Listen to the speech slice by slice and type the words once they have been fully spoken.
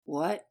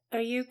What are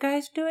you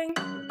guys doing?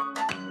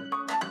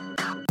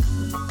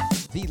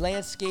 The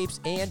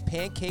Landscapes and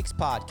Pancakes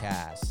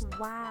podcast.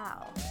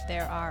 Wow.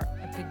 There are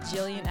a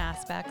gajillion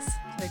aspects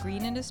to the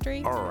green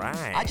industry. All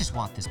right. I just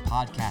want this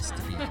podcast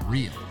to be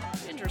real.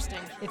 Interesting.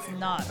 It's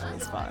not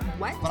always fun.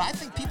 What? But I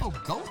think people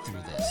go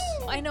through this.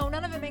 I know,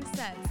 none of it makes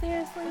sense.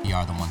 Seriously? We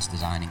are the ones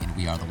designing and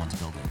we are the ones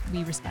building.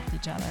 We respect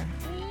each other.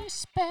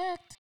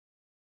 Respect.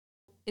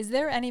 Is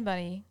there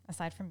anybody,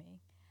 aside from me,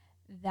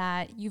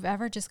 that you've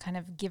ever just kind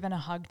of given a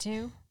hug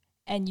to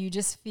and you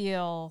just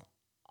feel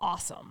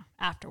awesome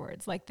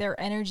afterwards? Like their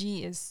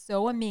energy is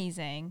so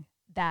amazing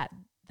that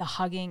the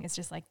hugging is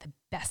just like the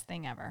best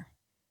thing ever.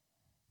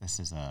 Is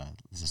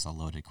this a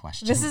loaded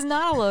question? This is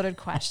not a loaded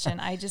question.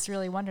 I just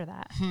really wonder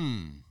that.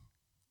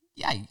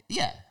 Yeah,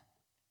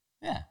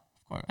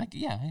 of course.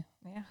 Yeah,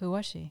 who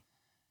was she?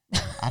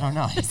 I don't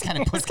know. He's kind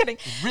of put me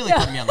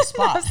on the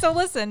spot. So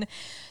listen,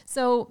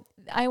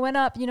 I went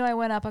up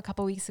a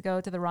couple weeks ago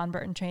to the Ron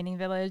Burton Training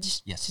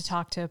Village to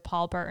talk to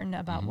Paul Burton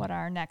about what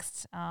our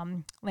next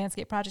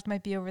landscape project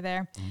might be over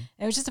there. And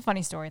it was just a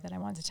funny story that I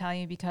wanted to tell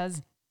you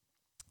because,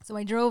 so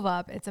I drove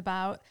up. It's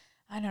about,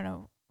 I don't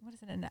know, what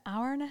is it, an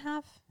hour and a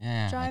half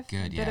drive?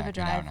 Good, a bit of a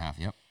drive. Hour and a half,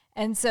 yep.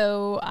 And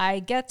so I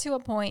get to a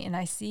point and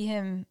I see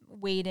him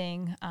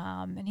waiting,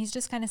 and he's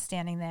just kind of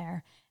standing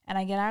there. And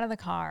I get out of the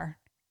car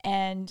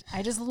and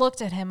I just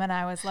looked at him and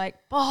I was like,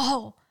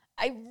 Paul,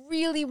 I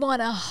really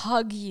want to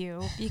hug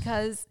you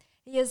because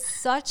he has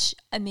such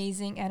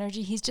amazing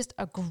energy. He's just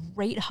a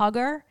great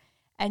hugger.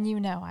 And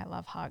you know I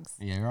love hugs.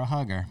 Yeah, you're a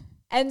hugger.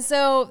 And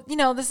so,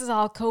 this is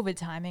all COVID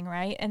timing,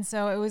 right? And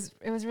so it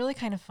was really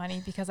kind of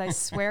funny because I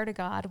swear to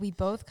God, we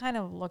both kind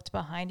of looked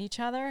behind each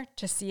other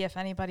to see if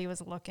anybody was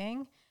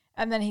looking.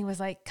 And then he was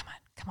like, come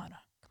on over.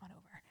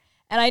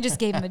 And I just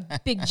gave him a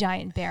big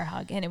giant bear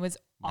hug and it was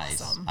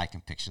awesome. Nice. I can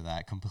picture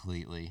that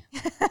completely.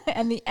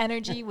 And the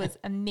energy was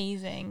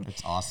amazing.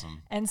 It's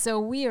awesome. And so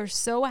we are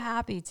so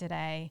happy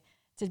today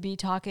to be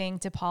talking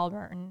to Paul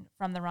Burton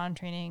from the Ron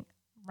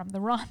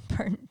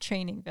Burton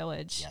Training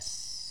Village.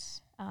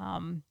 Yes.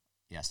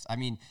 Yes. I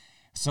mean,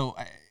 so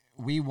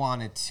we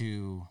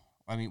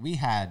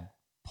had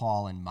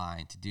Paul in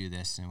mind to do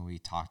this and we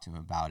talked to him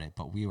about it,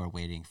 but we were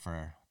waiting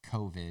for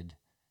COVID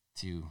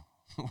to,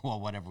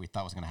 whatever we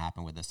thought was going to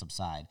happen with it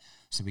subside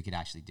so we could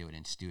actually do it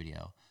in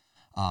studio.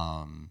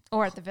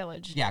 Or at the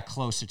village. Yeah,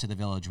 closer to the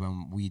village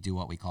when we do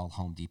what we call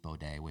Home Depot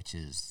Day, which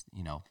is,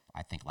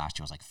 I think last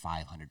year was like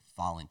 500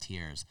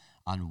 volunteers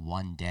on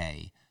one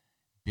day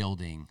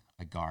building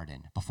a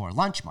garden before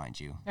lunch, mind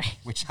you,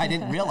 which I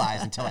didn't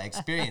realize until I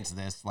experienced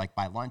this. Like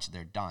by lunch,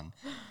 they're done.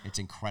 It's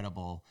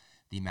incredible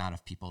the amount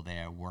of people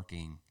there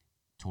working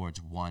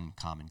towards one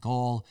common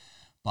goal.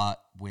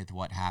 But with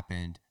what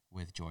happened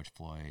with George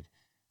Floyd,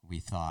 we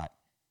thought,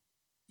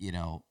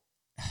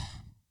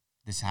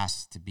 this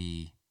has to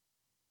be,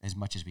 as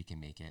much as we can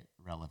make it,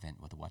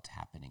 relevant with what's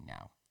happening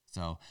now.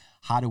 So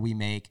how do we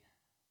make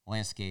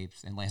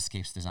landscapes and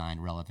landscapes design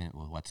relevant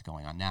with what's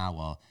going on now?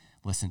 Well,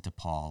 listen to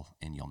Paul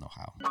and you'll know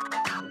how.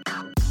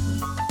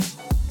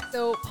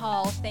 So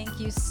Paul,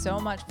 thank you so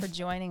much for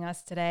joining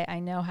us today. I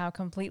know how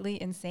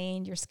completely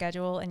insane your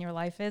schedule and your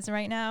life is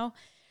right now.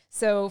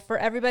 So for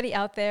everybody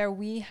out there,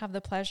 we have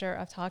the pleasure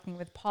of talking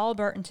with Paul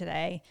Burton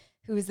today,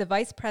 who is the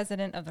Vice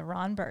President of the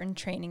Ron Burton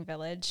Training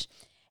Village.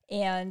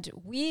 And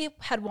we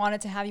had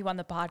wanted to have you on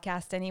the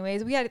podcast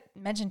anyways. We had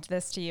mentioned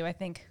this to you, I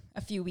think, a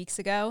few weeks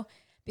ago,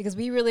 because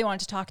we really wanted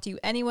to talk to you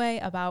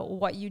anyway about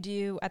what you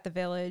do at the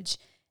village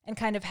and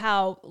kind of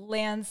how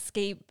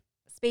landscape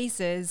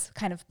spaces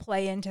kind of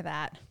play into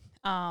that.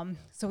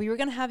 So we were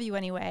going to have you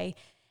anyway.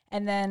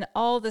 And then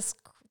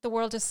the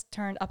world just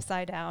turned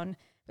upside down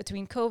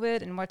between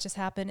COVID and what just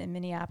happened in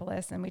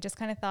Minneapolis. And we just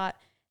kind of thought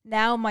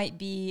now might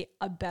be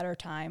a better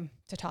time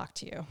to talk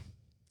to you.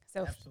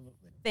 So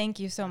Absolutely.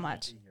 Thank you so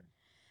much.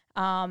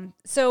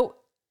 So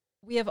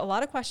we have a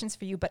lot of questions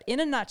for you, but in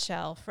a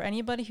nutshell, for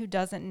anybody who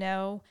doesn't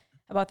know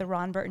about the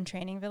Ron Burton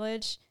Training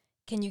Village,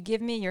 can you give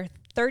me your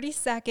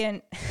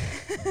 30-second,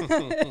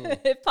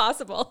 if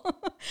possible,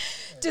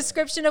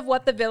 description of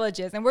what the village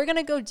is? And we're going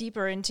to go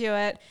deeper into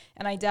it,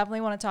 and I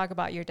definitely want to talk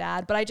about your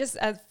dad. But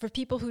for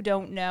people who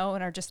don't know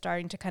and are just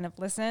starting to kind of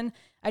listen,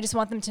 I just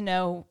want them to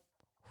know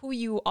who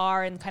you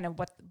are and kind of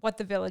what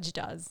the village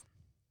does.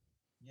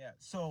 Yeah,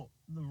 so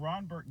the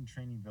Ron Burton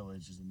Training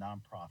Village is a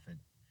nonprofit,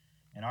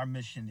 and our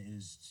mission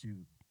is to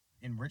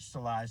enrich the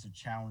lives of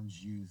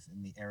challenged youth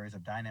in the areas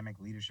of dynamic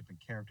leadership and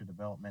character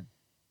development,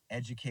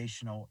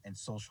 educational and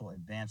social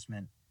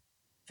advancement,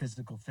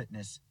 physical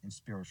fitness, and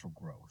spiritual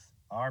growth.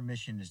 Our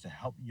mission is to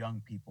help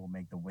young people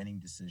make the winning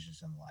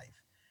decisions in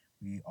life.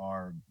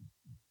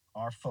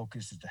 Our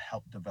focus is to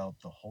help develop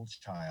the whole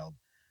child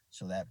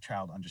so that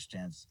child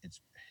understands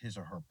his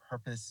or her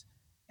purpose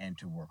and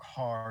to work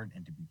hard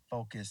and to be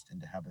focused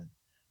and to have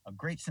a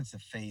great sense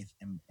of faith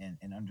and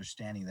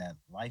understanding that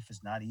life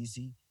is not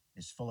easy.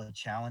 It's full of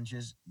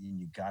challenges, and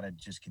you got to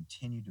just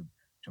continue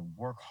to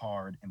work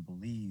hard and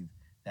believe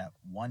that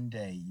one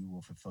day you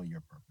will fulfill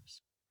your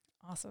purpose.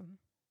 Awesome.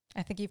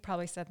 I think you've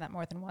probably said that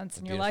more than once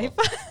in your life.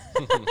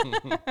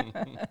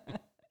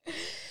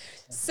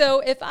 So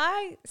if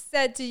I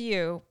said to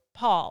you,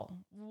 Paul,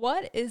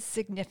 what is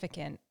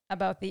significant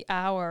about the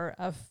hour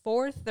of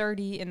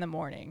 4:30 in the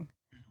morning?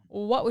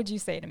 What would you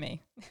say to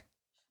me?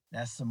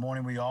 That's the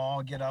morning we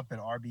all get up at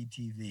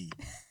RBTV.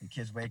 The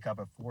kids wake up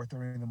at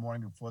 4:30 in the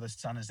morning before the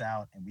sun is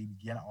out, and we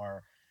begin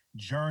our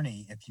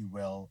journey, if you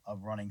will,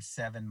 of running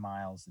 7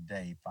 miles a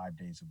day, 5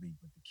 days a week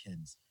with the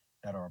kids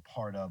that are a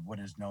part of what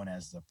is known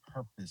as the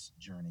purpose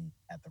journey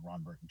at the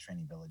Ron Burton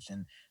Training Village.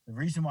 And the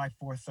reason why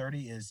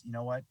 4:30 is, you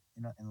know what,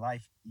 in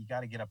life, you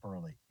got to get up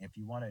early. If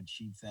you want to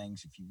achieve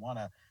things, if you want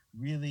to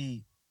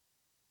really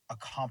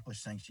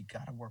accomplish things, you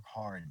got to work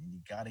hard and you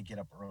got to get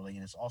up early.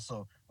 And it's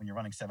also, when you're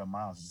running 7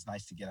 miles, it's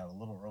nice to get out a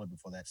little early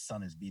before that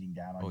sun is beating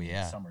down on Oh, you in the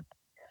yeah. summer.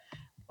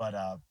 But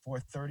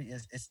 4:30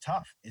 is, it's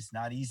tough. It's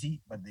not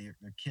easy, but their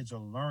kids are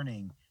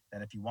learning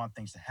that if you want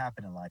things to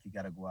happen in life, you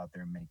got to go out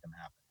there and make them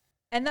happen.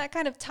 And that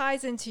kind of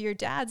ties into your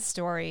dad's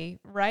story,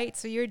 right?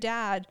 So your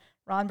dad,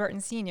 Ron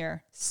Burton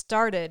Sr.,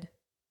 started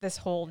this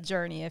whole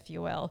journey, if you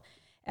will.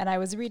 And I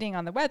was reading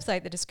on the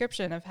website the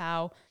description of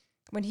how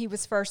when he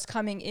was first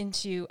coming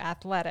into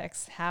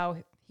athletics,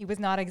 how he was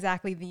not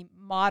exactly the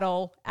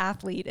model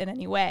athlete in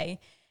any way.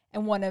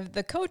 And one of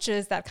the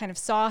coaches that kind of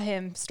saw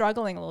him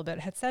struggling a little bit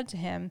had said to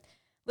him,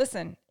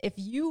 listen, if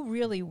you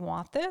really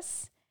want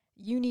this,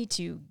 you need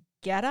to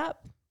get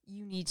up,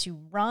 you need to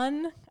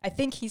run. I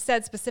think he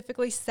said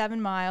specifically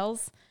 7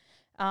 miles,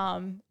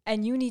 and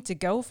you need to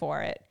go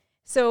for it.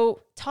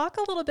 So talk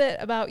a little bit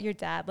about your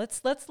dad.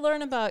 Let's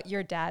learn about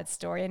your dad's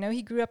story. I know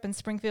he grew up in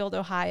Springfield,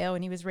 Ohio,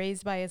 and he was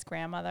raised by his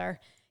grandmother.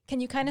 Can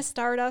you kind of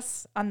start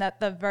us on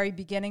the very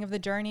beginning of the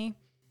journey?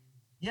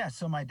 Yeah,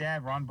 so my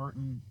dad, Ron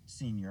Burton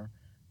Sr.,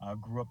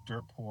 grew up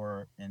dirt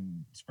poor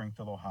in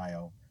Springfield,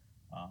 Ohio.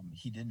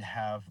 He didn't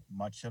have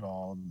much at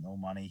all, no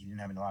money. He didn't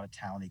have a lot of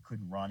talent. He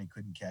couldn't run. He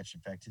couldn't catch. In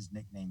fact, his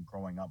nickname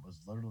growing up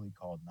was literally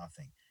called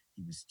Nothing.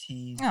 He was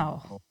teased,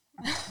 Oh.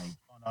 made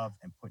fun of,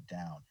 and put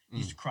down. He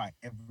used to cry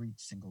every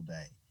single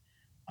day.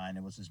 And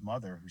it was his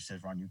mother who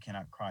says, Ron, you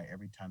cannot cry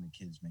every time the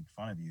kids make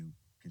fun of you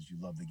because you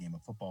love the game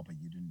of football, but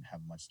you didn't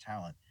have much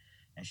talent.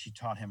 And she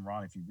taught him,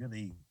 Ron, if you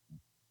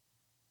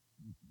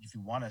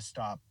want to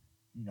stop,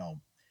 you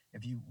know,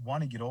 if you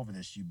want to get over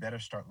this, you better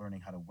start learning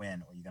how to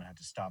win, or you're going to have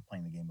to stop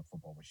playing the game of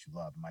football, which you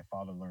love. And my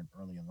father learned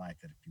early in life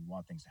that if you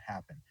want things to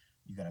happen,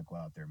 you got to go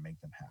out there and make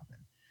them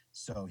happen.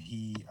 So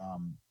he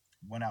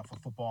went out for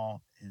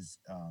football.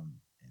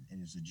 It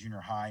was a junior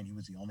high, and he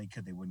was the only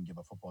kid they wouldn't give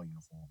a football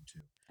uniform to.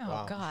 Oh,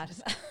 Wow. God.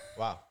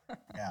 Wow.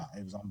 Yeah,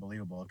 it was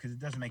unbelievable because it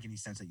doesn't make any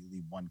sense that you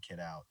leave one kid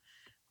out.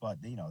 But,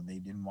 they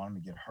didn't want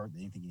him to get hurt. They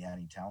didn't think he had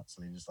any talent,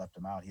 so they just left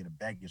him out. He had to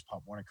beg his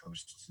Pop Warner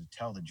coach to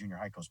tell the junior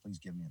high coach, please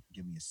give me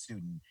a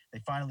suit. And they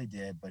finally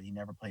did, but he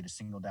never played a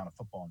single down of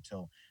football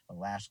until the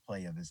last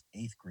play of his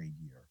 8th grade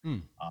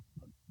year.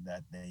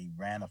 That they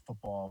ran a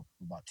football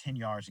about 10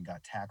 yards and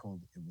got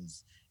tackled.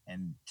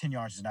 And 10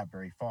 yards is not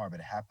very far, but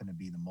it happened to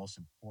be the most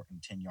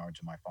important 10 yards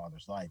of my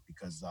father's life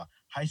because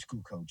high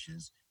school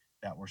coaches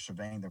that were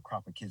surveying the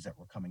crop of kids that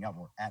were coming up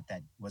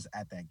was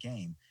at that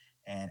game.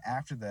 And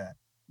after that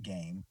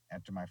game,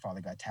 after my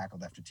father got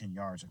tackled after 10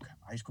 yards, a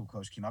high school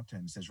coach came up to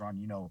him and says, Ron,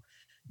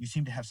 you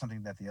seem to have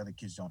something that the other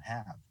kids don't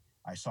have.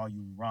 I saw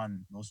you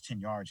run those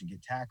 10 yards and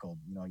get tackled.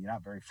 You're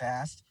not very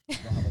fast,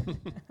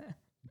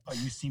 but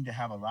you seem to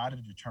have a lot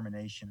of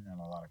determination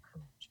and a lot of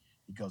courage.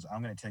 He goes,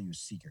 I'm going to tell you a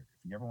secret.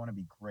 If you ever want to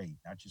be great,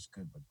 not just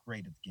good, but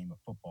great at the game of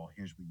football,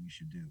 here's what you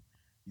should do.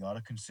 You ought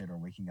to consider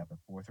waking up at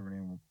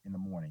 4:30 in the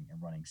morning and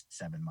running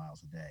 7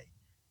 miles a day.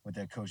 What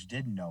that coach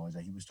didn't know is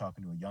that he was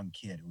talking to a young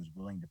kid who was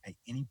willing to pay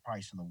any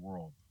price in the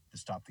world to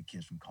stop the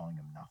kids from calling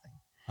him nothing.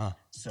 Huh.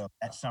 So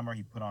that summer,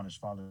 he put on his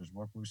father's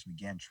work boots and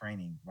began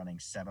training, running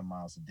 7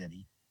 miles a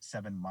day.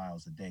 7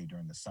 miles a day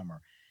during the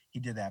summer. He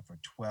did that for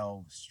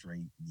 12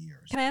 straight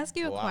years. Can I ask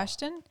you a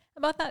question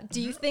about that? Do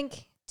you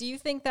think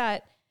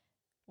that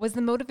was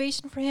the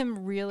motivation for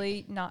him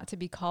really not to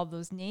be called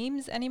those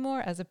names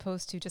anymore, as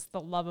opposed to just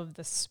the love of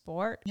the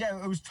sport?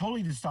 Yeah, it was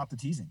totally to stop the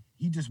teasing.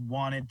 He just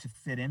wanted to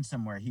fit in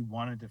somewhere. He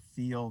wanted to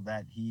feel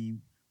that he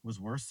was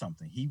worth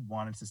something. He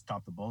wanted to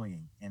stop the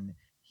bullying, and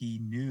he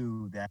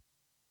knew that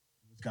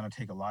it was going to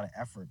take a lot of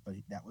effort, but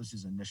that was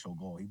his initial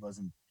goal. He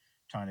wasn't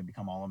trying to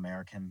become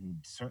All-American. He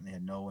certainly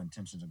had no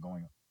intentions of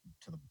going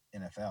to the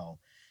NFL.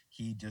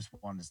 He just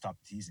wanted to stop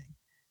the teasing.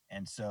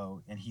 And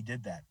he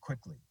did that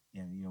quickly.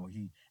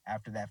 He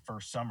after that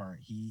first summer,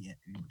 he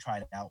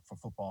tried out for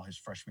football his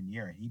freshman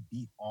year, and he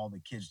beat all the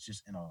kids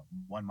just in a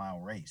 1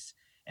 mile race.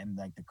 And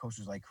like the coach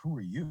was like, "Who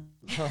are you?"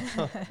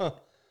 That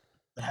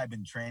I've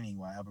been training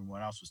while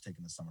everyone else was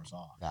taking the summers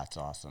off. That's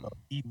awesome. So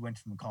he went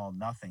from calling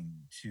nothing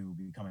to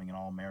becoming an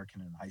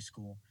All-American in high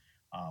school,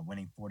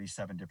 winning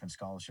 47 different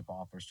scholarship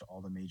offers to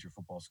all the major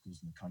football schools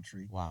in the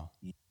country. Wow.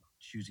 He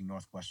choosing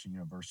Northwestern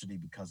University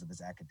because of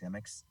his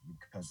academics,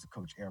 because the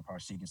coach Eric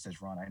Parsegan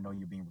says, Ron, I know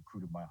you're being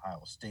recruited by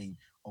Ohio State,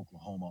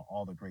 Oklahoma,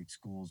 all the great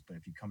schools, but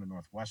if you come to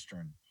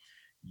Northwestern,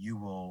 you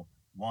will,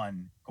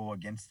 one, go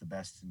against the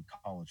best in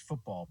college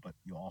football, but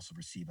you'll also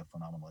receive a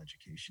phenomenal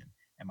education.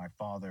 And my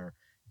father,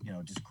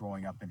 just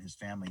growing up in his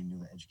family, knew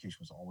that education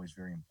was always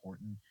very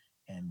important.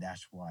 and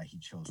that's why he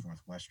chose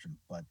Northwestern.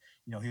 But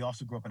he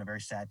also grew up in a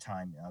very sad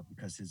time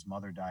because his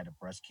mother died of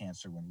breast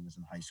cancer when he was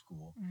in high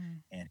school,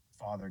 and his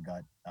father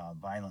got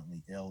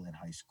violently ill in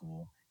high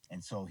school,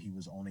 and so he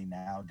was only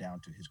now down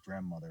to his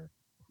grandmother,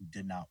 who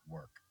did not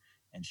work.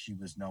 And she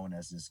was known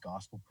as this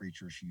gospel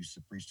preacher. She used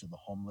to preach to the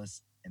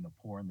homeless and the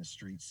poor in the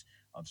streets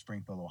of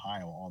Springfield,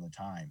 Ohio, all the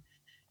time.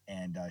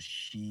 And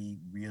she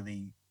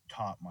really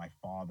taught my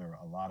father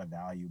a lot of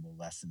valuable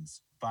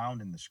lessons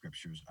found in the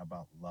scriptures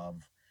about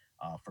love,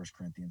 1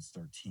 Corinthians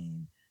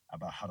 13,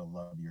 about how to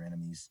love your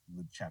enemies,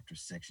 Luke chapter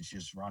 6. And she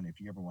says, Ron, if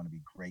you ever want to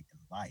be great in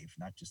life,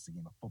 not just the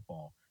game of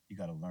football, you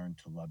got to learn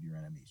to love your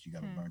enemies. You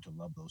got to learn to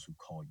love those who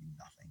call you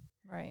nothing.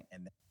 Right.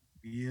 And that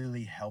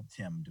really helped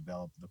him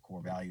develop the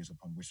core values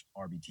upon which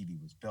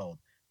RBTV was built,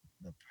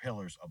 the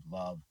pillars of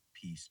love,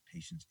 peace,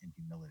 patience, and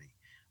humility.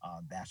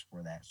 That's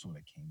where that sort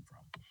of came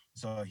from.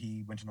 So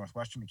he went to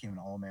Northwestern, became an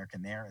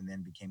All-American there, and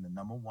then became the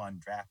 #1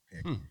 draft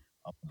pick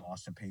of the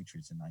Boston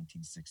Patriots in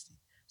 1960.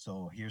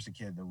 So here's a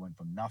kid that went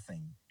from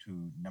nothing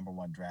to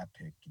 #1 draft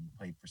pick, and he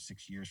played for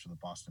 6 years for the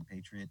Boston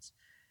Patriots,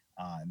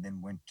 and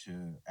then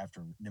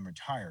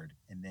retired,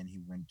 and then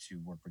he went to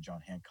work for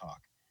John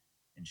Hancock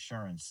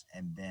Insurance.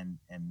 And then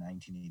in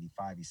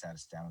 1985, he sat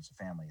us down as a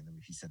family, and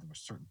he said there were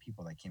certain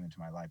people that came into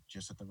my life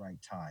just at the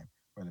right time,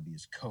 whether it be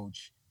his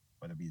coach,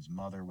 whether it be his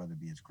mother, whether it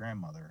be his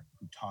grandmother,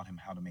 who taught him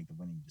how to make the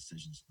winning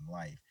decisions in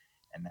life.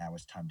 And now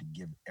it's time to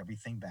give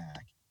everything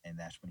back. And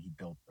that's when he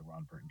built the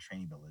Ron Burton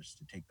Training Village,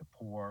 to take the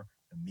poor,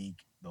 the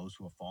meek, those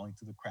who are falling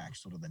through the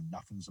cracks, sort of the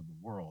nothings of the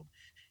world,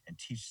 and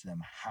teach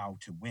them how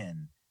to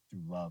win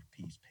through love,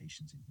 peace,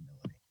 patience, and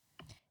humility.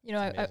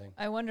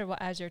 I wonder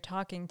what, as you're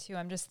talking too,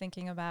 I'm just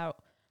thinking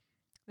about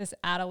this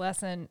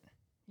adolescent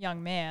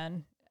young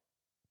man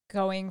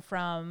going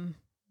from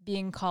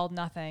being called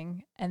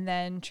nothing and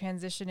then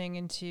transitioning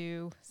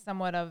into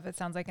somewhat of, it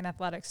sounds like, an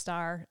athletic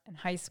star in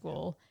high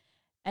school,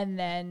 and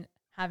then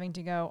having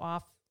to go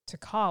off to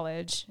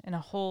college in a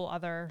whole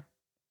other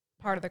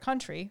part of the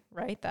country,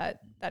 right? That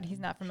he's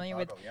not familiar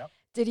Chicago, with. Yep.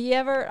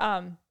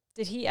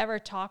 Did he ever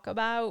talk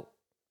about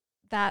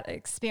that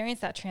experience,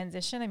 that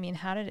transition? I mean,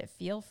 how did it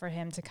feel for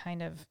him to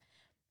kind of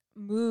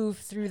move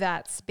through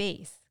that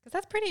space? Because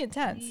that's pretty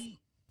intense.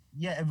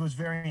 Yeah, it was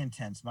very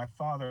intense. My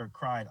father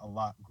cried a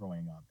lot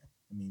growing up.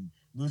 I mean,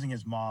 losing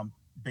his mom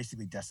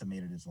basically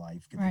decimated his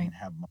life, because he didn't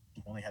have much.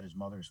 He only had his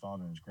mother, his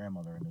father, and his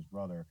grandmother, and his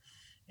brother.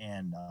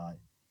 And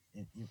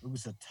it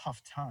was a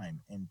tough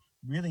time. And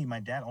really, my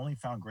dad only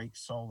found great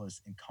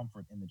solace and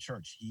comfort in the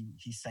church.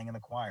 He sang in the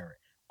choir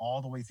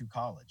all the way through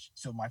college.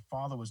 So my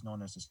father was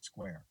known as a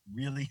square,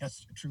 really,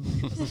 truly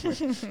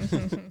a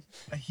square.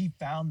 But he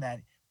found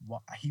that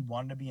he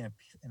wanted to be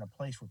in a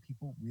place where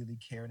people really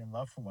cared and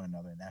loved for one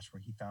another, and that's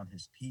where he found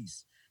his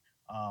peace.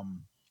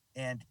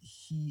 And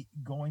he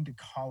going to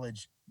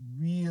college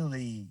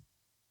really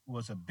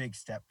was a big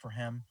step for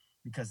him,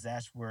 because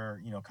that's where,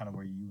 kind of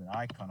where you and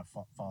I kind of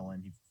fall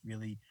in. He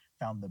really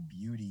found the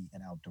beauty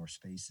in outdoor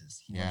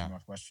spaces. He went to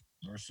Northwestern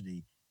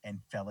University and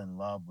fell in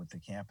love with the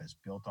campus,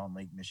 built on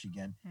Lake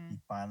Michigan. He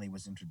finally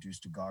was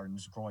introduced to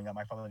gardens. Growing up,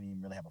 my father didn't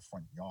even really have a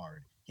front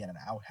yard. He had an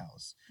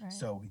outhouse. Right.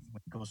 So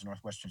when he goes to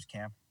Northwestern's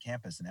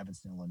campus in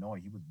Evanston,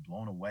 Illinois, he was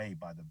blown away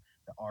by the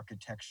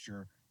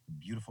architecture, the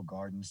beautiful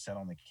gardens set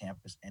on the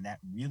campus. And that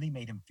really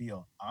made him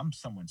feel, I'm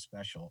someone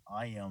special.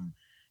 I am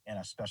in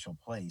a special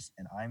place,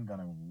 and I'm going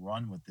to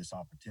run with this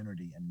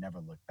opportunity and never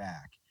look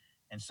back.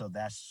 And so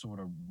that sort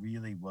of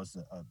really was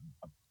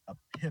a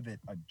pivot,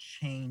 a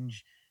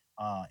change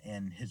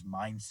in his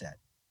mindset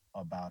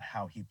about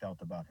how he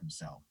felt about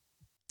himself.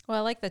 Well,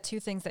 I like the two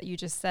things that you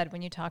just said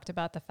when you talked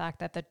about the fact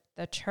that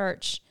the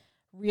church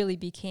really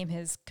became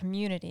his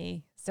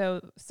community.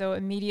 So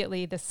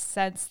immediately this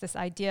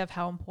idea of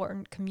how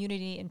important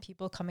community and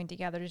people coming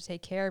together to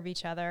take care of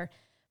each other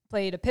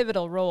played a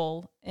pivotal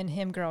role in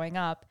him growing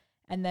up.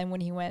 And then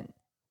when he went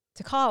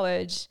to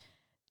college,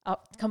 a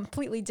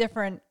completely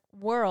different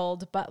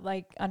world, but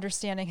like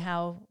understanding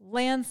how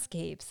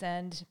landscapes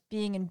and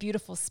being in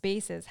beautiful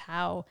spaces,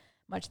 how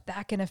much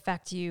that can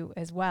affect you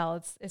as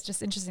well. It's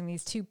just interesting.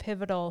 These two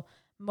pivotal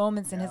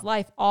moments in his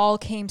life all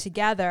came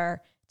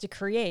together to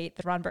create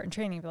the Ron Burton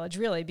Training Village,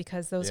 really,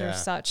 because those are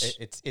such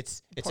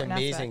it's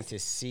amazing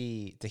aspects.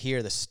 to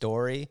hear the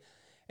story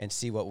and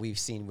see what we've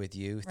seen with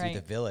you through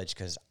the village,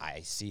 because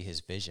I see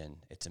his vision.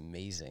 It's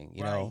amazing.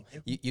 You know,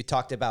 you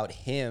talked about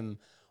him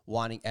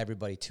wanting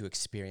everybody to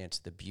experience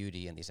the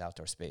beauty in these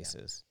outdoor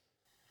spaces.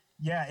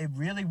 Yeah, it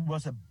really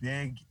was a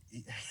big,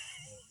 he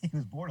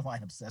was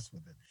borderline obsessed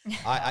with it.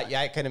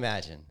 I can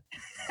imagine.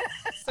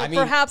 So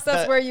perhaps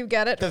that's where you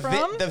get it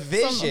from? The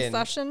vision.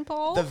 Some obsession,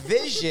 Paul? The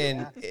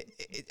vision,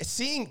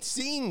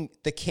 seeing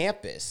the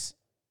campus,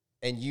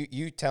 and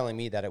you telling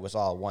me that it was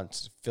all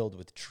once filled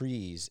with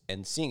trees,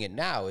 and seeing it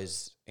now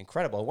is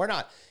incredible. We're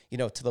not,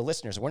 to the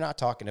listeners, we're not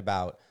talking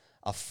about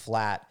a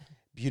flat,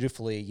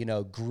 beautifully,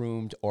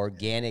 groomed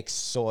organic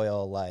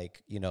soil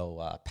like,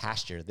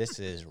 pasture. This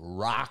is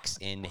rocks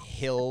and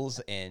hills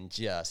and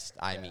just,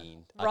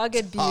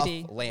 rugged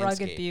beauty. Landscape.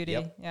 Rugged beauty.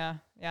 Yep.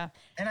 Yeah.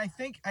 And I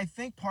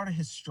think part of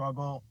his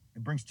struggle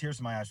it brings tears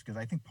to my eyes because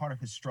I think part of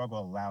his struggle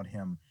allowed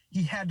him,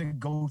 he had to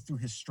go through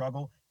his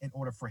struggle in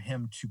order for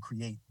him to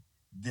create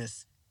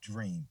this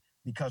dream.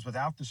 Because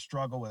without the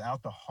struggle,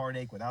 without the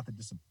heartache, without the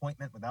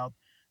disappointment, without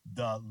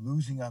the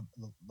losing of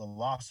the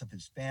loss of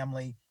his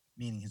family,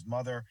 meaning his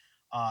mother,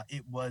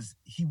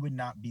 he would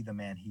not be the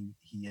man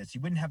he is. He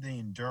wouldn't have the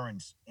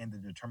endurance and the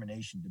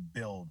determination to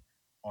build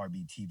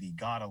RBTV.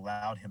 God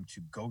allowed him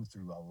to go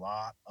through a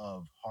lot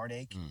of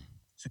heartache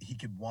so he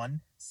could,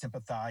 one,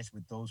 sympathize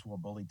with those who are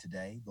bullied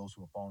today, those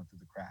who are falling through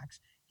the cracks.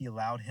 He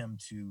allowed him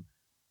to,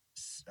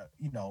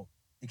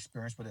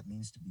 experience what it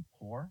means to be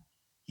poor.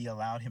 He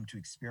allowed him to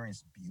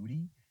experience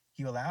beauty.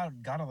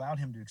 God allowed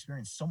him to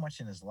experience so much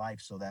in his life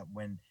so that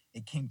when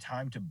it came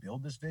time to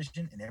build this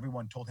vision and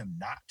everyone told him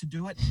not to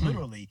do it,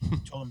 literally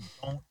told him,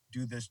 don't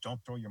do this, don't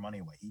throw your money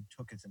away. He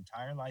took his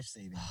entire life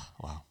savings,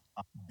 Wow.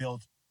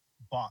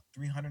 Bought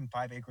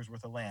 305 acres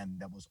worth of land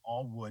that was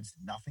all woods,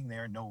 nothing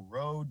there, no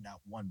road, not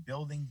one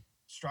building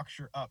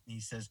structure up. And he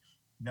says,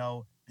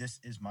 no, this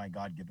is my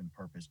God-given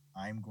purpose.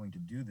 I'm going to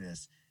do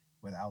this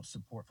without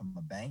support from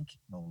a bank,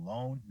 no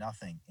loan,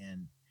 nothing.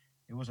 And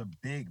it was a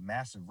big,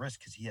 massive risk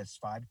because he has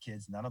 5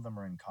 kids. None of them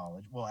are in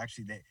college. Well,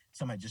 actually,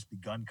 some had just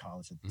begun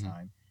college at the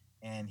time.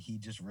 And he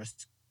just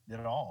risked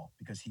it all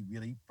because he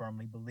really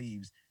firmly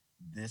believes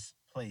this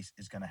place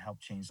is going to help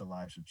change the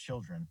lives of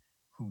children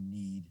who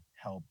need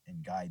help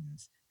and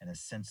guidance and a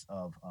sense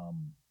of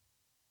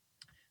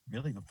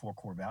really the 4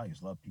 core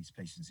values: love, peace,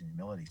 patience, and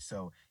humility.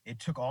 So it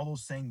took all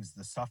those things,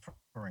 the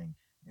suffering,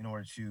 in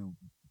order to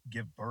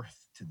give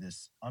birth to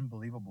this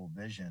unbelievable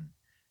vision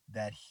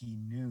that he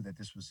knew that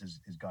this was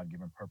his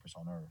God-given purpose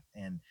on earth.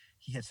 And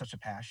he had such a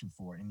passion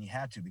for it. And he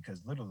had to,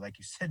 because literally, like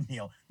you said,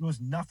 Neil, it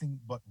was nothing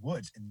but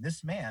woods. And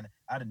this man,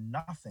 out of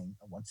nothing,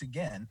 once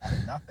again, out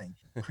of nothing,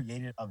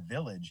 created a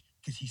village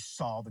because he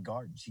saw the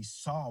gardens. He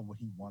saw what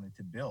he wanted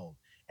to build.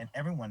 And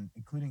everyone,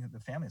 including the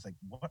family, is like,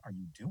 what are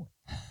you doing?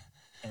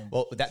 And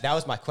Well, that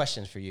was my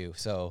question for you.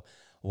 So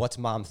what's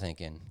mom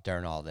thinking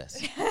during all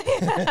this?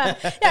 Yeah,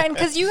 and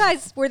because you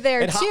guys were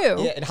there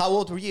too. And how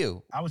old were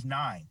you? I was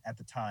 9 at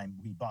the time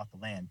we bought the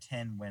land,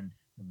 10 when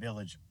the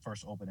village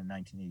first opened in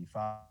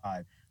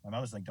 1985. My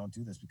mother's like, don't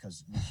do this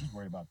because she's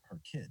worried about her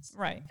kids.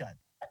 Right. We got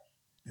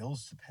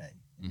bills to pay.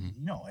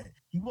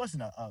 He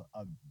wasn't a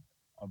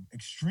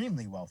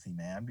extremely wealthy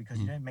man because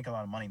he didn't make a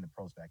lot of money in the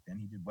pros back then.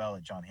 He did well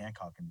at John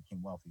Hancock and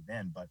became wealthy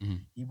then, but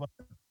he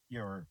wasn't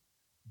your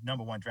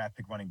number 1 draft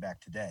pick running back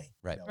today.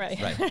 Right.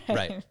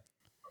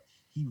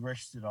 He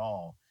risked it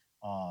all,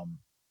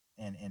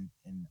 and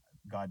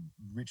God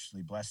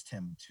richly blessed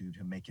him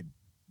to make it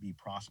be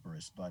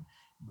prosperous. But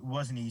it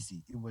wasn't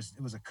easy.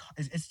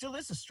 It still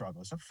is a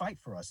struggle. It's a fight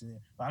for us. And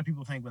a lot of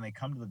people think when they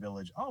come to the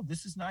village, oh,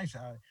 this is nice.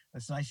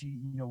 It's nice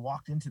you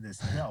walked into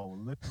this. No,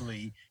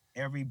 literally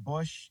every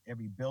bush,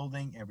 every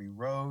building, every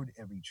road,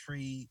 every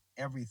tree,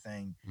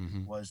 everything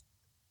was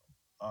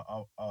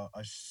a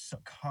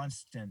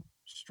constant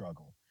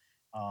struggle.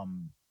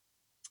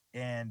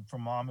 And for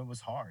mom, it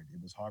was hard.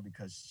 It was hard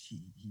because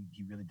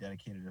he really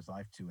dedicated his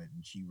life to it,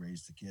 and she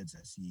raised the kids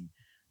as he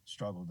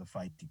struggled to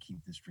fight to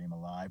keep this dream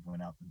alive.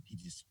 Went out and he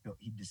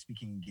did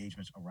speaking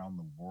engagements around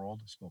the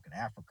world. Spoke in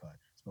Africa,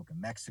 spoke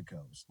in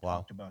Mexico.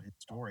 Talked about his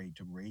story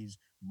to raise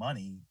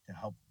money to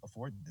help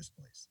afford this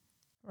place.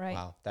 Right.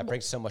 Wow, that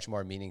brings so much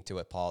more meaning to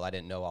it, Paul. I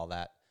didn't know all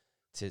that.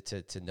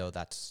 To know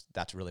that's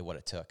really what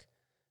it took.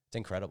 It's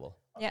incredible.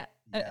 Yeah.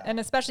 And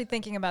especially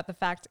thinking about the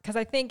fact, because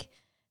I think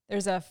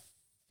there's a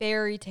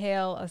fairy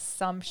tale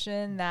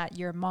assumption that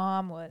your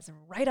mom was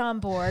right on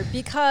board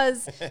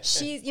because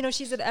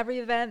she's at every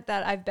event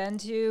that I've been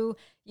to,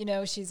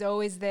 she's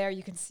always there.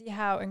 You can see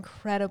how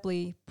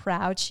incredibly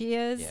proud she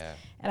is. Yeah.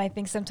 And I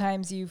think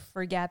sometimes you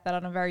forget that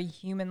on a very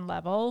human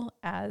level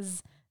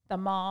as the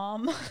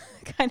mom,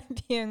 kind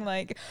of being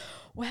like,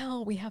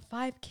 well, we have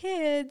 5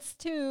 kids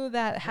too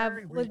that have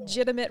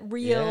legitimate,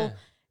 real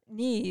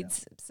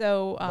needs.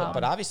 So,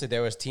 but obviously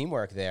there was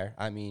teamwork there.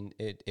 I mean,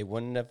 it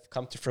wouldn't have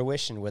come to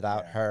fruition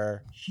without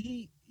her.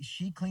 She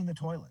cleaned the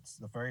toilets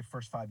the very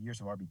first 5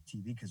 years of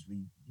RBTV because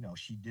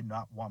she did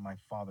not want my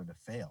father to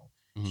fail.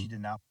 She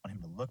did not want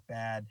him to look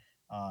bad.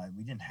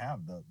 We didn't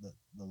have the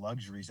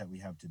luxuries that we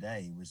have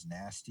today. It was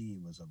nasty.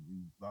 It was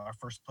our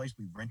first place.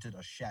 We rented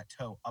a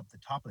chateau up the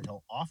top of the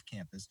hill off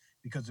campus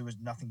because there was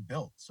nothing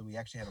built. So we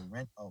actually had to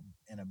rent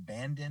an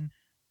abandoned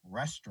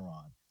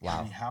restaurant.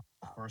 Wow. We have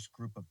the first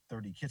group of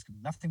 30 kids.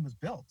 Nothing was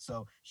built.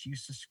 So she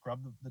used to scrub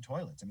the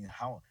toilets. I mean,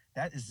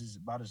 that is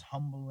about as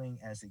humbling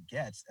as it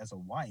gets as a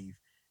wife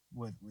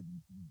with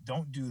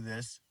don't do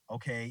this.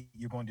 Okay,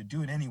 you're going to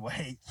do it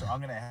anyway. So I'm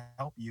going to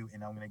help you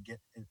and I'm going to get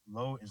as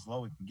low as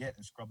we can get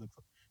and scrub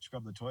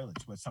the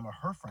toilets. With some of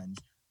her friends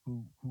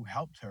who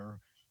helped her,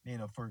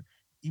 for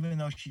even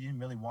though she didn't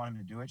really want him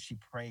to do it, she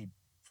prayed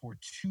for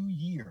 2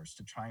 years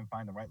to try and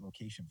find the right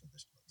location for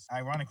this place.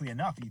 Ironically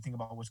enough, you think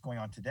about what's going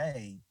on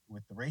today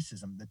with the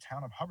racism, the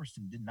town of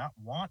Hubbarston did not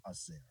want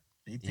us there.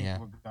 They think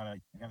we're gonna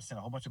send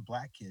a whole bunch of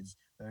black kids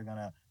that are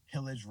gonna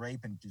pillage,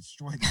 rape, and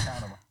destroy the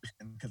town of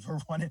Hubbarston because we're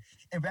running.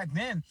 And back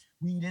then,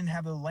 we didn't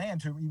have the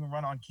land to even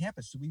run on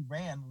campus, so we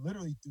ran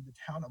literally through the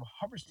town of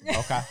Hubbarston.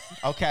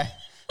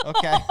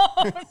 Okay.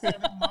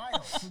 7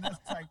 miles. So that's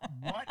like,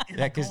 what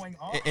is going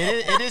on?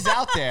 It is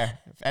out there.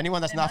 If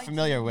anyone that's not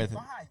familiar with it.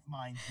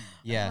 Mind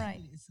you. Yeah.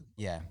 Right. It's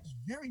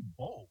very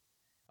bold.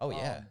 Oh,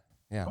 yeah.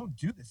 Don't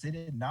do this. They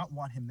did not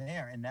want him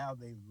there, and now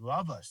they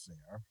love us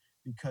there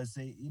because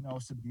they,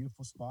 it's a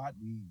beautiful spot.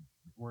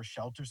 We're a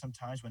shelter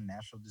sometimes when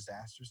natural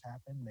disasters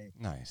happen.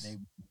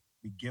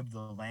 We give the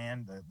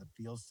land, the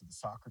fields to the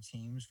soccer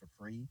teams for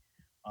free.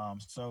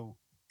 So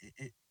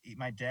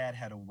my dad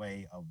had a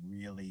way of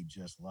really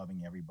just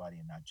loving everybody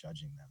and not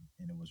judging them,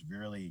 and it was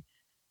really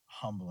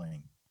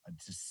humbling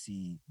to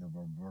see the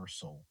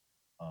reversal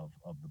of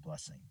the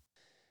blessing.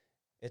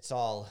 It's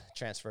all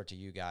transferred to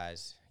you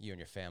guys, you and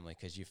your family,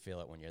 because you feel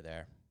it when you're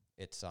there.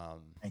 It's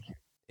Thank you.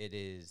 It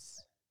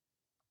is,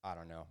 I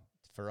don't know,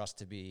 for us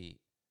to be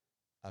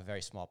a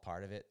very small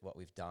part of it. What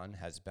we've done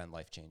has been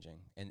life changing,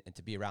 and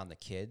to be around the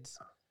kids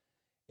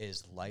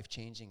is life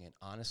changing. And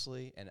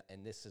honestly,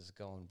 and this is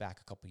going back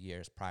a couple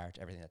years prior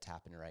to everything that's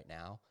happening right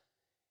now.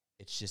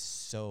 It's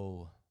just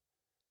so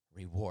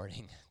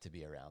rewarding to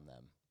be around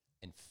them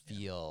and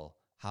feel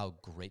how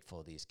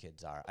grateful these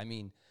kids are. I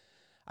mean,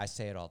 I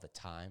say it all the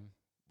time.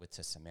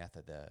 To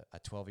Samantha, a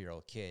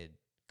 12-year-old kid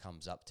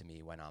comes up to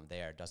me when I'm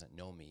there, doesn't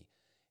know me.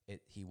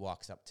 He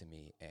walks up to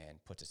me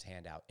and puts his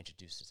hand out,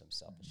 introduces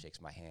himself, and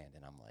shakes my hand,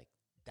 and I'm like,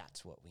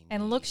 that's what we need.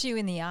 And looks you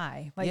in the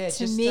eye. Like, yeah,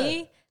 to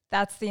me,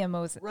 that's the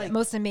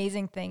most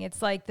amazing thing.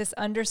 It's like this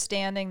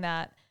understanding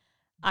that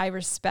I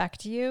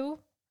respect you.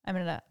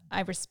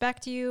 I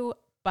respect you,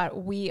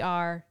 but we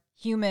are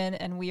human,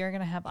 and we are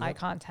going to have eye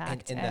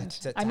contact. And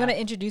I'm going to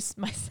introduce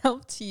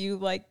myself to you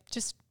like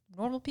just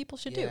normal people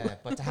should do.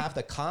 But to have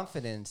the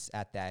confidence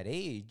at that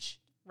age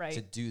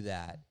to do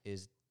that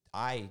is,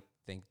 I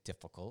think,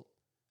 difficult.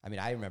 I mean,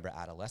 I remember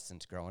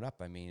adolescence growing up.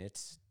 I mean,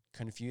 it's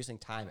confusing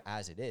time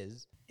as it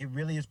is. It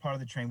really is part of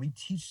the training. We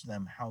teach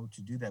them how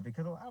to do that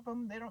because a lot of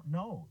them, they don't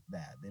know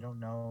that. They don't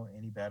know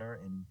any better.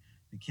 And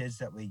the kids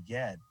that we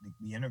get,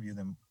 we interview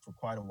them for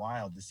quite a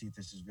while to see if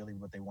this is really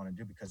what they want to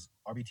do, because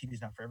RBTV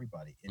is not for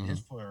everybody. It is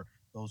for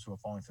those who are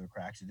falling through the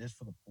cracks. It is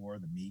for the poor,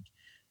 the meek,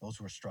 those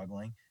who are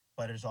struggling.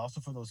 But it's also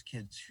for those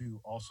kids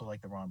who also,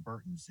 like the Ron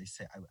Burtons, they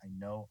say, I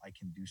know I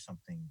can do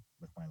something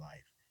with my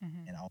life.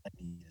 And all I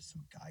need is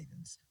some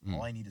guidance.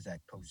 All I need is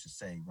that coach to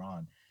say,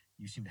 Ron,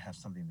 you seem to have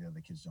something the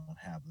other kids don't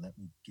have. Let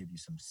me give you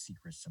some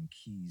secrets, some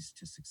keys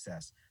to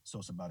success. So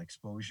it's about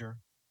exposure.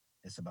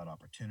 It's about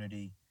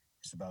opportunity.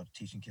 It's about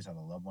teaching kids how to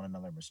love one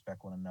another,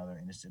 respect one another.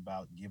 And it's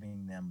about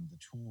giving them the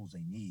tools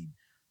they need.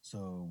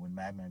 So when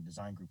Magna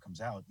Design Group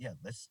comes out,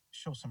 let's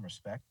show some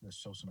respect. Let's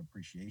show some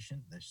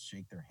appreciation. Let's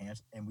shake their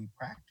hands. And we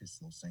practice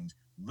those things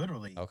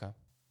literally.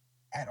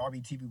 At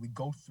RBTV, we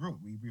go through it.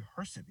 We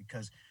rehearse it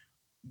because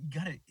you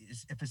gotta,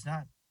 if it's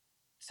not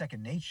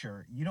second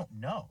nature, you don't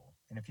know.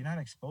 And if you're not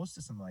exposed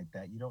to something like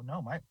that, you don't know.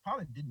 My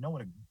father didn't know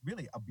what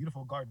a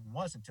beautiful garden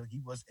was until he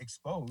was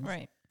exposed.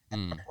 At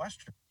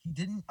Northwestern. He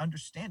didn't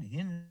understand it. He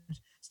didn't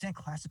understand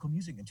classical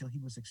music until he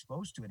was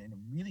exposed to it. And it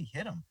really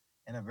hit him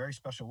in a very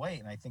special way.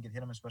 And I think it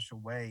hit him in a special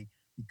way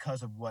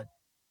because of what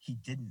he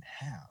didn't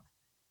have.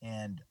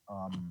 And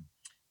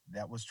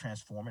that was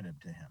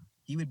transformative to him.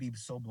 He would be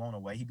so blown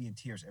away. He'd be in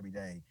tears every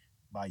day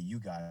by you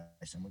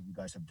guys and what you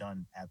guys have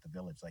done at the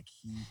village. Like,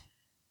 he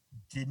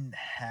didn't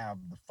have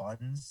the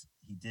funds.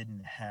 He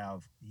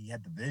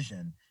had the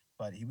vision,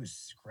 but he was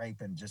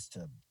scraping just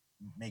to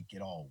make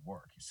it all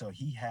work. So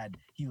he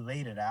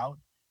laid it out,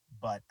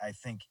 but I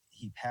think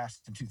he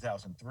passed in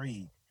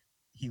 2003.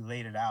 He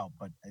laid it out,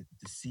 but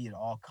to see it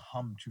all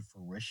come to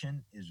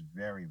fruition is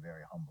very,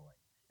 very humbling.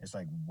 It's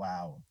like,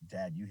 wow,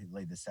 Dad, you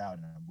laid this out,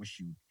 and I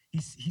wish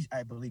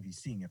I believe he's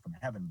seeing it from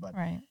heaven, but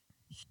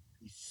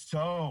he's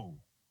so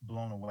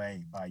blown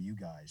away by you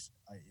guys.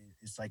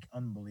 It's like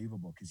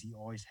unbelievable, because he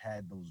always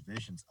had those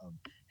visions of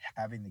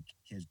having the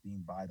kids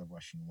being by the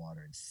rushing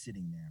water and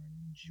sitting there and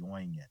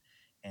enjoying it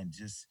and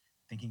just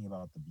thinking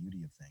about the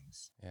beauty of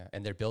things. Yeah,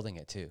 and they're building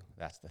it too.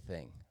 That's the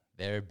thing.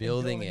 They're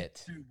building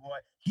it. Too, boy.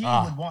 He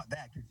would want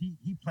that, because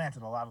he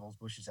planted a lot of those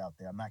bushes out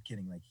there. I'm not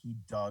kidding. Like, he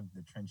dug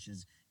the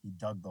trenches, he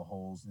dug the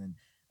holes, and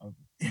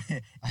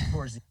then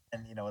towards the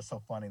end, it's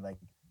so funny. Like,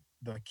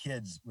 the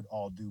kids would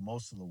all do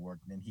most of the work,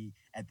 and then he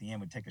at the end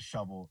would take a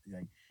shovel,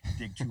 like,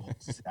 dig 2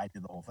 holes. I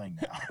did the whole thing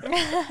now.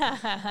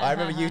 I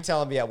remember you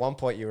telling me at one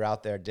point you were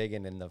out there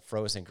digging in the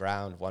frozen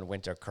ground one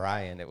winter,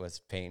 crying. It was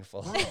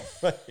painful.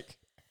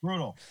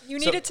 Brutal. You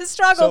needed to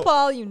struggle,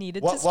 Paul. You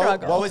needed to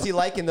struggle. What was he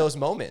like in those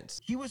moments?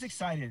 He was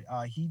excited.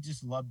 He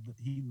just loved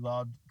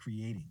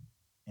creating,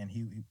 and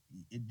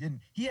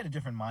he had a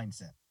different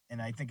mindset.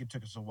 And I think it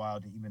took us a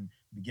while to even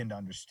begin to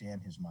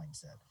understand his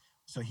mindset.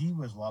 So he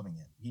was loving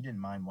it. He didn't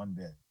mind one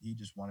bit. He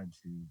just wanted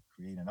to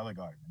create another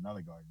garden,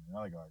 another garden,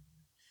 another garden.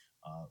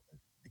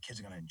 The kids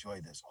are going to enjoy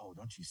this. Oh,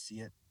 don't you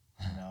see it?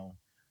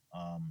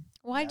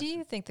 Why do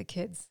you think the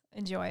kids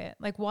enjoy it?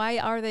 Like, why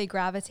are they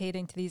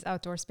gravitating to these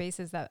outdoor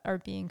spaces that are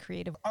being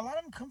creative? A lot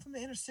of them come from the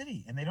inner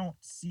city, and they don't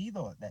see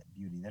that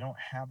beauty. They don't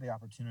have the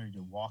opportunity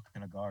to walk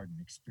in a garden,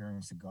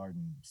 experience a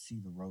garden, see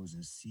the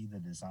roses, see the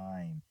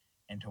design,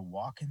 and to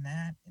walk in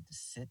that, and to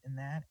sit in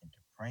that, and to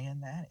pray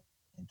in that,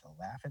 and to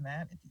laugh in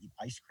that, and to eat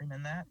ice cream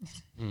in that.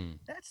 Mm.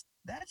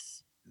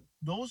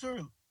 Those are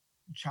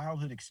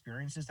childhood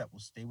experiences that will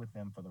stay with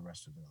them for the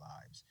rest of their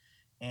lives.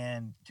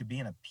 And to be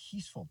in a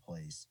peaceful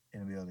place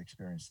and be able to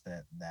experience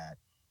that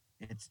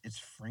it's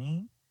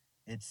freeing.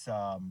 It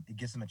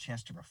gives them a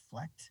chance to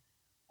reflect.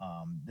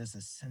 There's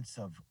a sense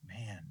of,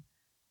 man,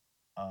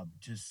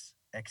 just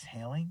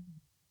exhaling,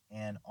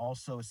 and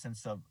also a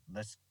sense of,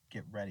 let's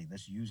get ready,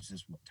 let's use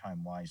this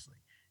time wisely.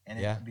 And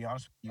Yeah. to be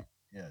honest with you,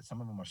 yeah,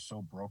 some of them are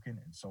so broken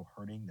and so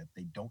hurting that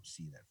they don't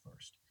see it at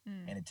first.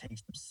 And it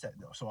takes them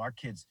so our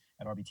kids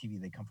at RBTV,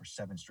 they come for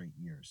 7 straight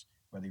years,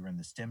 whether you're in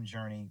the STEM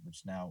journey,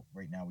 which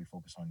right now we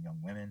focus on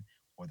young women,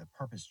 or the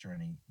purpose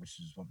journey, which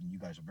is something you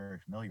guys are very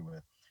familiar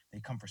with. They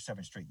come for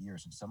 7 straight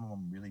years, and some of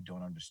them really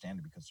don't understand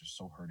it because they're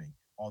so hurting.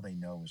 All they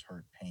know is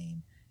hurt,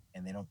 pain,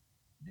 and they don't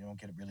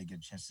really get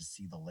a chance to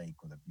see the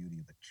lake or the beauty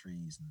of the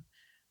trees.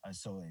 And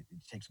so it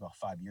takes about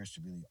 5 years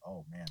to really,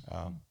 oh man,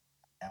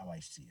 now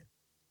I see it.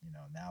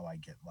 Now I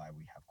get why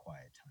we have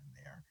quiet time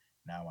there.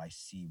 Now I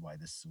see why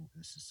this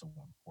is so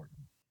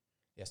important.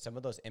 Yeah, some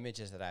of those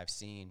images that I've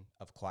seen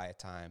of quiet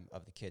time,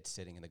 of the kids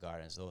sitting in the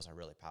gardens, those are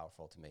really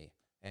powerful to me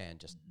and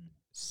just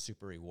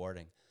super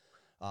rewarding.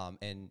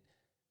 And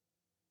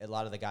a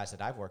lot of the guys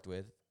that I've worked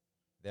with,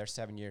 their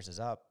 7 years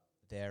is up.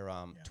 They're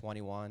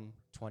 21,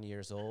 20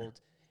 years old,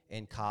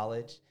 in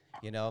college,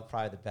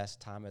 probably the best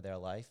time of their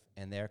life.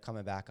 And they're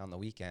coming back on the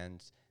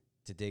weekends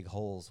to dig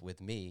holes with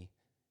me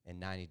in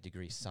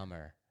 90-degree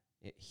summer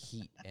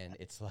heat. And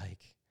it's like,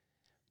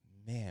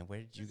 man, where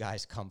did you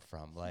guys come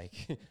from? Like,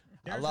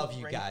 I love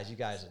you guys. You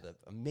guys are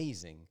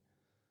amazing.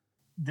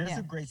 There's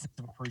a great sense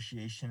of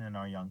appreciation in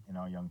our young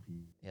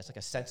people. Yeah, it's like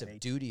a sense of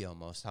duty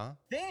almost, huh?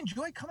 They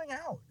enjoy coming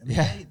out. I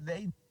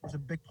mean, it's a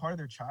big part of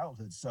their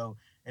childhood. So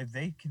if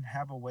they can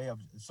have a way of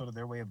sort of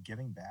their way of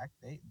giving back,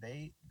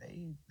 they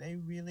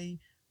really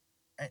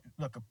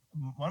look.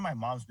 One of my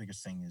mom's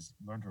biggest thing is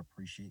learn to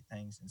appreciate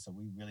things, and so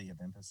we really have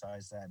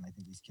emphasized that. And I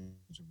think these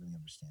kids are really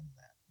understanding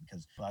that,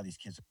 because a lot of these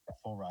kids are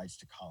full rides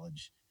to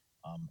college,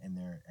 and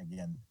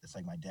it's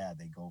like my dad.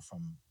 They go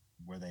from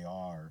where they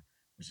are,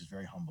 which is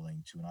very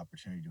humbling, to an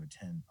opportunity to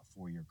attend a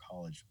 4-year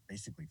college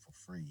basically for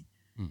free.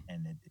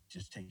 And it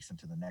just takes them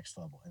to the next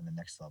level and the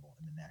next level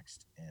and the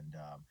next. And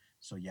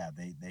so, yeah,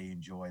 they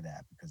enjoy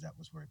that because that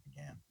was where it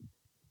began.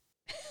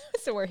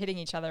 So we're hitting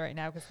each other right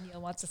now because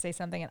Neil wants to say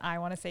something and I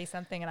want to say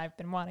something, and I've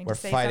been wanting to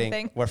say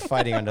something. We're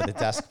fighting under the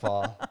desk,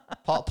 Paul.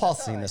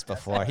 Paul's seen this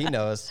before. He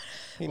knows.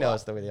 He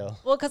knows the deal.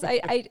 Well, because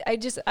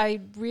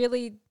I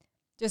really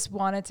just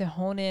wanted to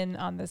hone in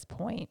on this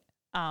point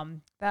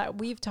that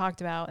we've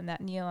talked about and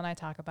that Neil and I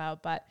talk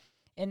about, but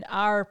in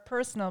our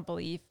personal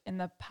belief in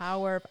the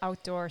power of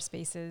outdoor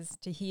spaces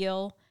to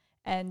heal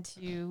and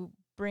to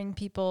bring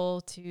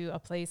people to a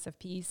place of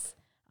peace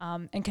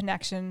and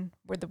connection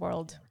with the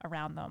world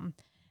around them.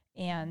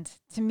 And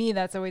to me,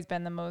 that's always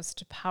been the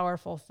most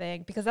powerful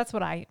thing, because that's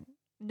what I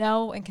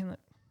know and can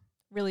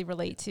really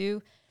relate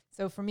to.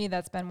 So for me,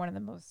 that's been one of the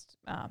most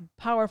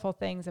powerful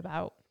things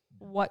about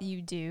what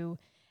you do.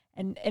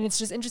 And it's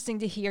just interesting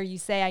to hear you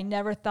say, I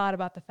never thought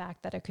about the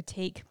fact that it could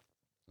take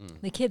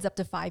the kids up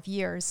to 5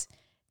 years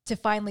to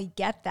finally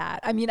get that.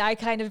 I mean, I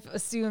kind of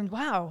assumed,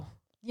 wow,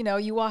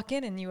 you walk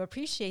in and you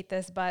appreciate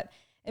this, but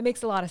it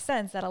makes a lot of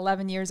sense that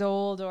 11 years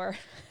old or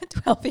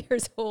 12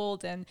 years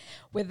old, and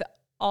with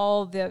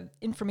all the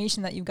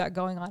information that you've got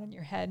going on in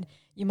your head,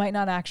 you might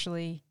not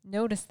actually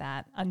notice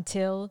that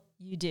until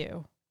you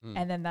do.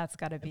 And then that's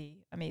got to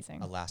be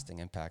amazing. A lasting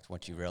impact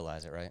once you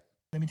realize it, right?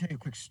 Let me tell you a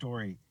quick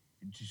story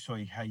to show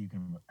you how you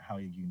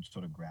can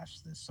sort of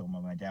grasp this. So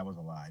when my dad was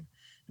alive,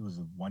 there was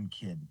one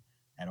kid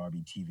at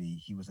RBTV.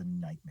 He was a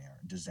nightmare,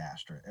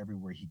 disaster.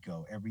 Everywhere he'd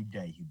go, every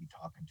day he'd be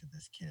talking to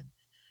this kid.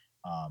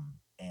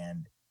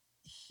 And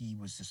he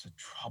was just a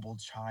troubled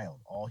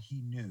child. All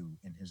he knew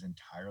in his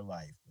entire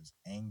life was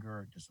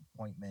anger,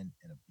 disappointment,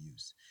 and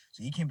abuse.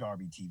 So he came to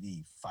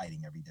RBTV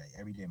fighting every day.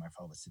 Every day my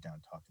father would sit down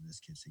and talk to this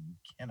kid, say, you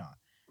cannot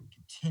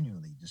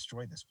continually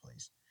destroy this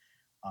place.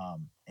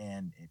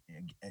 And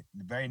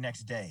the very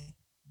next day,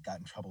 got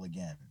in trouble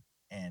again.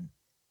 And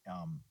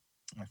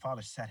my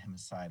father sat him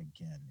aside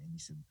again, and he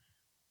said,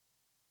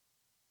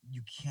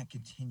 you can't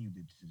continue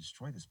to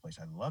destroy this place.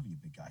 I love you,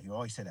 big guy. He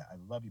always said that. I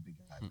love you, big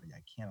guy, but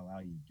I can't allow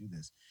you to do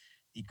this.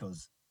 He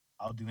goes,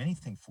 I'll do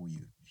anything for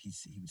you. He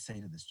would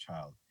say to this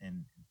child.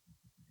 And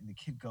the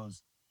kid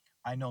goes,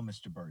 I know,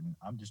 Mr. Burton,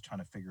 I'm just trying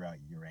to figure out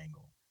your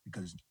angle,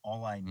 because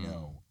all I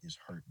know is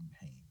hurt and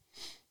pain.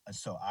 And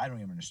so I don't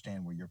even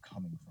understand where you're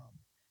coming from.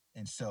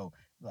 And so,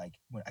 like,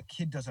 when a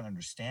kid doesn't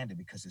understand it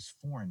because it's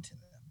foreign to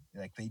them,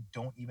 like they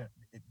don't even,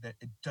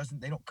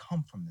 they don't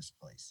come from this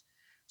place.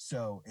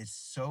 So it's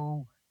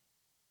so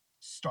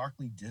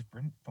starkly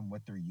different from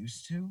what they're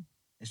used to.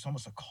 It's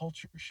almost a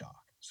culture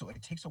shock. So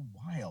it takes a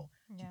while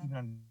to Yeah. even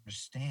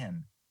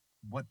understand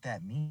what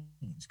that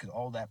means, because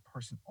all that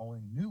person only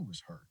knew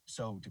was hurt.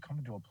 So to come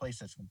into a place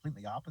that's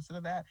completely opposite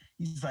of that,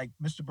 he's like,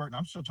 Mr. Burton,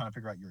 I'm still trying to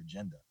figure out your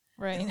agenda.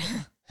 Right.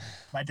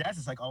 My dad's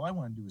just like, all I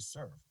want to do is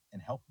serve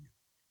and help you.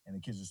 And the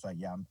kid's just like,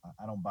 yeah,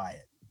 I don't buy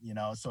it.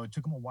 So it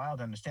took him a while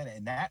to understand it.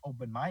 And that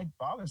opened my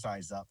father's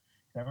eyes up.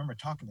 And I remember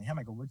talking to him.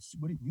 I go, what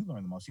did you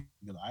learn the most?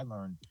 He goes, I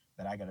learned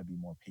that I got to be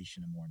more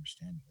patient and more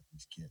understanding with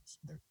these kids.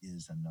 There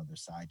is another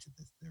side to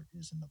this. There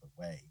is another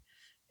way.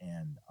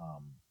 And,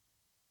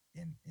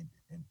 and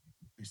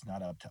it's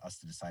not up to us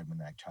to decide when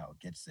that child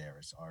gets there.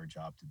 It's our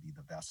job to be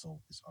the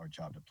vessel. It's our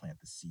job to plant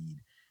the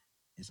seed.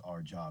 It's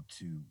our job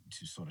to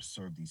sort of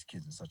serve these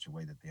kids in such a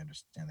way that they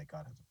understand that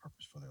God has a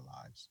purpose for their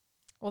lives.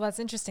 Well, that's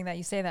interesting that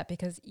you say that,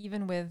 because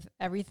even with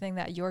everything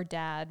that your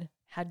dad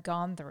had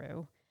gone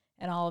through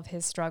and all of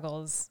his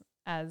struggles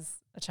as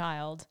a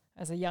child,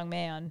 as a young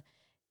man,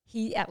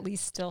 he at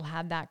least still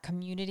had that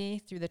community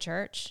through the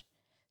church.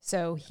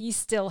 So he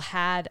still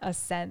had a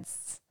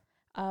sense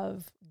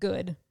of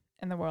good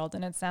in the world.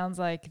 And it sounds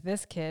like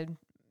this kid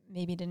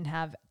maybe didn't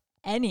have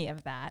any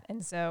of that.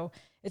 And so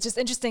it's just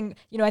interesting.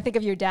 I think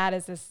of your dad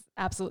as this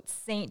absolute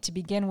saint to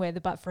begin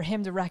with, but for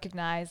him to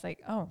recognize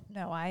like, oh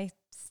no, I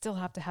still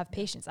have to have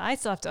patience. I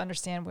still have to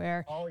understand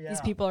where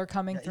these people are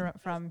coming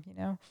from.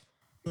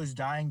 It was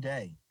dying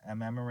day. I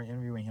remember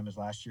interviewing him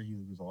last year. He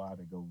was allowed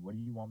to go, what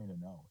do you want me to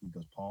know? He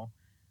goes, Paul,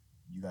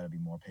 you got to be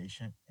more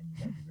patient, and you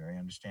got to be very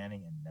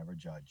understanding and never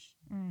judge,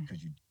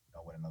 because you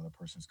know what another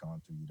person's gone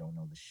through. You don't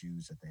know the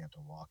shoes that they have to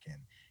walk in.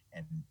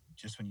 And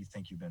just when you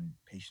think you've been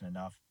patient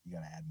enough, you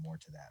got to add more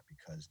to that,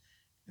 because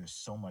there's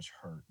so much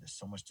hurt. There's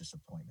so much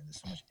disappointment.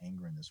 There's so much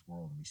anger in this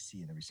world, and we see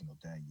it every single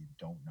day. You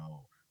don't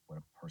know what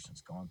a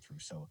person's gone through.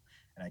 So,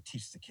 and I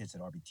teach the kids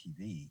at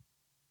RBTV,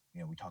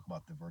 we talk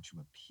about the virtue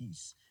of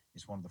peace.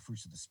 It's one of the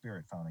fruits of the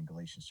Spirit found in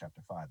Galatians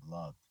chapter 5,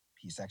 love,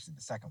 peace. Actually,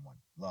 the second one,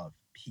 love,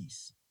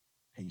 peace,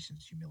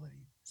 patience,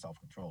 humility,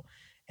 self-control.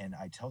 And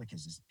I tell the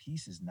kids this: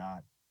 peace is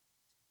not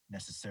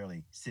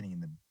necessarily sitting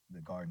in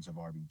the gardens of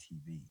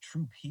RBTV.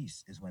 True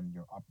peace is when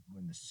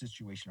the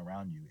situation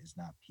around you is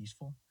not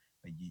peaceful,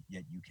 but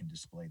yet you can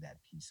display that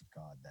peace of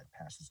God that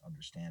passes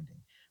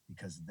understanding,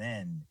 because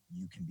then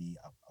you can be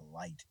a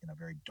light in a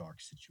very dark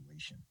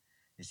situation.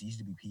 It's easy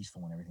to be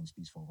peaceful when everything's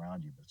peaceful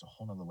around you, but it's a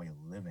whole other way of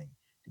living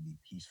to be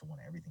peaceful when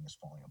everything is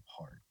falling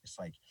apart. It's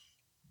like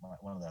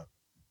one of the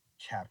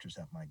chapters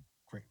that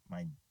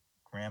my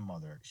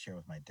grandmother shared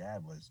with my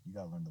dad was, you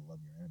got to learn to love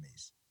your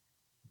enemies.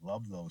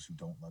 Love those who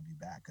don't love you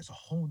back. It's a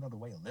whole other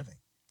way of living.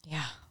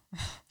 Yeah.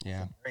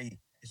 Yeah.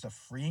 It's a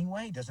freeing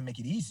way. It doesn't make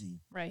it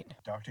easy. Right.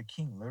 Dr.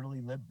 King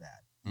literally lived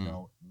that.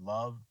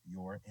 Love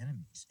your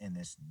enemies. And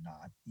it's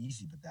not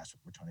easy, but that's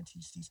what we're trying to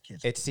teach these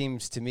kids. It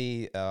seems to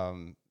me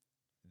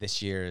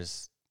this year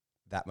is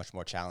that much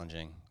more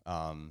challenging.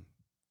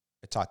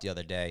 I talked the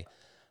other day,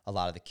 a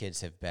lot of the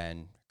kids have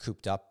been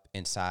cooped up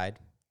inside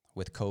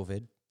with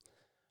COVID.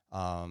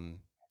 And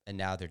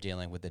now they're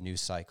dealing with the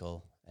news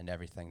cycle and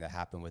everything that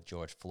happened with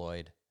George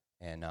Floyd.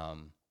 And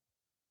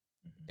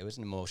it was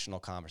an emotional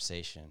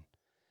conversation.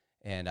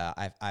 And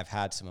I've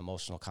had some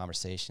emotional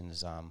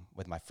conversations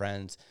with my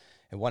friends.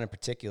 And one in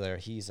particular,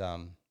 he's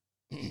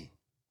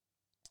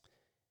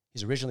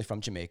originally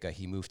from Jamaica.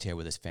 He moved here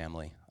with his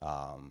family,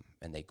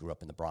 and they grew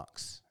up in the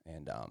Bronx.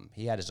 And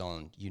he had his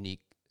own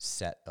unique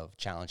set of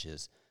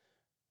challenges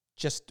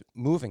just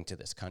moving to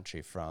this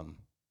country from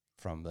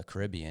the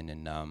Caribbean,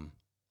 and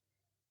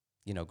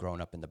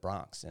growing up in the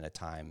Bronx in a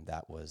time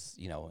that was,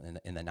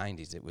 in the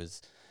 90s, it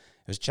was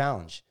a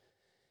challenge.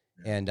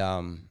 And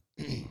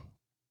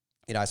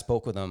I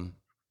spoke with him,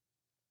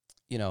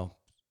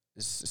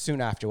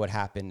 soon after what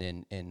happened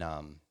in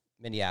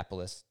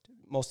Minneapolis,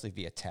 mostly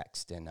via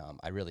text, and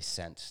I really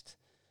sensed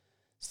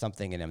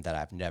something in him that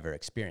I've never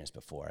experienced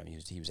before. I mean,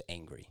 he was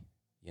angry,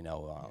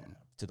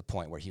 to the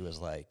point where he was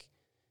like,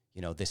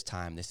 this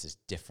time, this is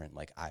different.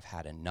 Like, I've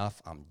had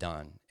enough. I'm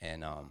done.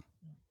 And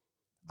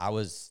I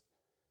was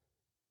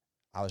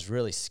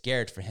really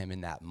scared for him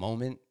in that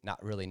moment,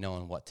 not really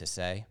knowing what to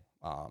say,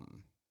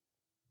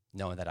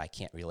 knowing that I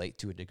can't relate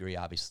to a degree,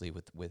 obviously,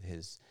 with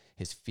his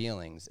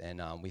feelings.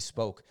 And we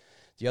spoke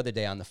the other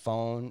day on the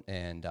phone,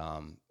 and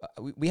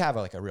we have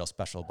a real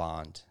special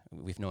bond.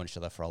 We've known each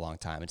other for a long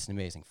time. It's an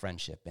amazing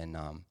friendship. And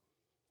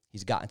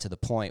he's gotten to the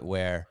point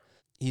where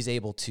he's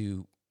able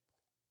to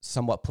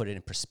somewhat put it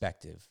in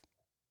perspective.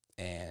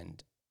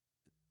 And,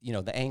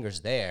 the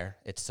anger's there.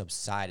 It's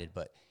subsided,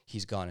 but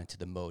he's gone into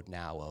the mode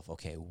now of,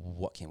 okay,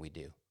 what can we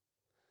do?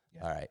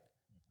 Yeah. All right.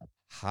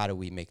 How do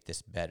we make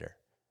this better?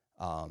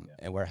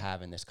 And we're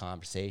having this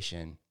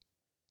conversation.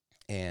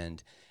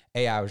 And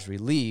I was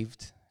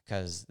relieved,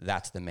 because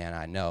that's the man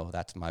I know.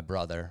 That's my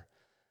brother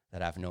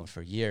that I've known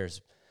for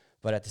years.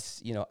 But at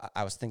this,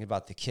 I was thinking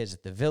about the kids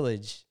at the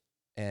village,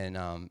 and,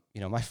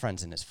 my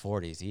friend's in his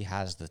 40s. He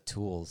has the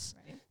tools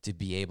to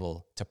be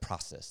able to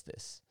process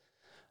this.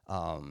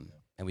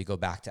 And we go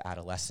back to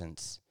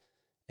adolescence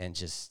and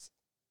just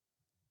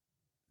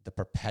the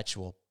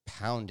perpetual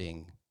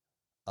pounding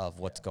of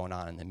what's going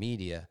on in the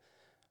media.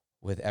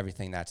 with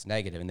everything that's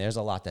negative. And there's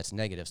a lot that's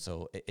negative.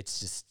 So it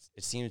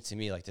seems to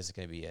me like this is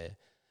going to be a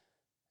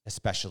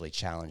especially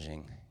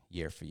challenging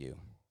year for you.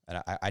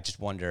 And I just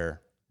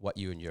wonder what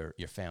you and your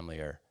family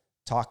are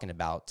talking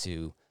about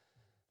to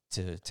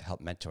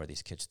help mentor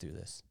these kids through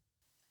this.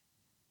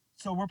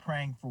 So we're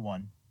praying for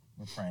one.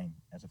 We're praying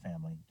as a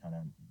family, kind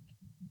of,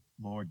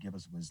 Lord, give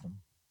us wisdom,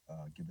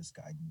 give us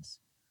guidance,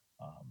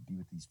 be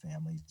with these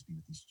families, be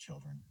with these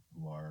children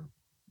who are,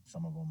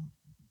 some of them,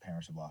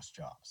 parents have lost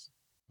jobs.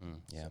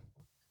 Yeah.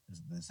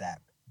 So there's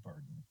that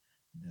burden.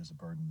 There's a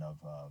burden of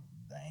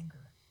the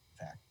anger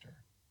factor.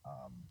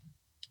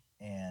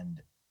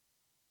 And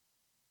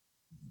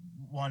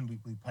one,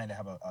 we plan to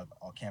have a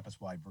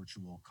campus-wide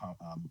virtual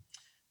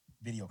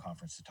video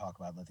conference to talk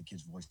about, let the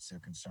kids voice their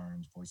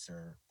concerns, voice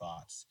their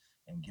thoughts,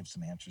 and give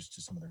some answers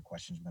to some of their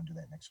questions. We're going to do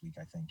that next week,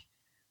 I think,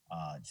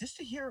 just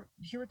to hear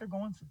what they're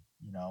going through,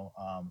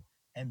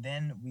 and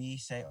then we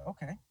say,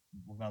 okay,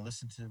 we're going to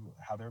listen to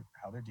how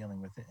they're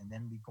dealing with it, and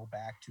then we go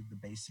back to the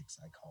basics,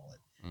 I call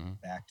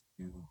it, back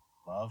to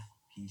love,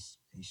 peace,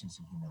 patience,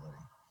 and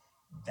humility.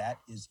 That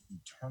is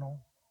eternal.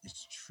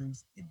 It's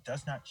truth. It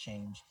does not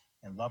change,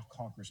 and love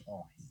conquers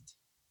all hate.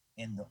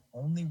 And the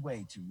only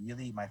way to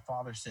really, my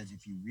father says,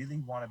 if you really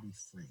want to be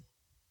free,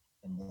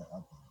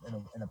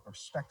 in a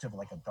perspective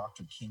like a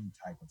Dr. King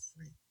type of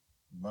free,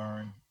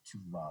 learn to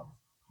love,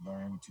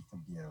 learn to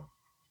forgive.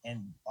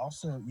 And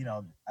also,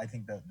 I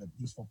think the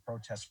peaceful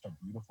protests are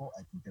beautiful.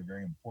 I think they're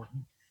very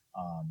important.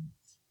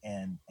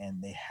 And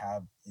it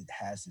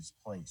has its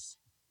place.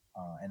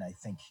 And I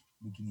think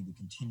we can need to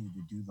continue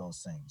to do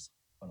those things,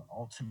 but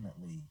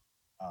ultimately,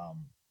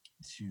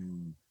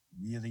 to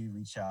really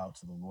reach out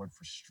to the Lord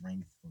for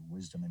strength, for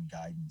wisdom and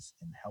guidance,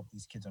 and help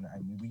these kids.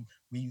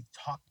 We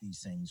taught these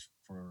things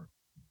for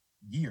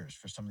years.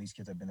 For some of these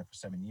kids, I've been there for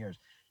 7 years.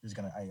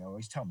 I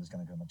always tell them there's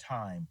going to come a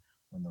time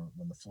when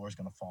the floor is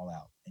going to fall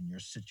out and your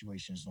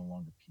situation is no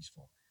longer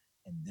peaceful.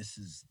 And this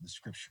is the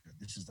scripture.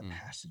 This is the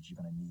passage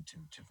you're going to need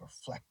to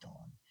reflect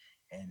on,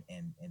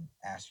 and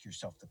ask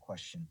yourself the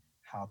question: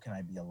 how can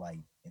I be a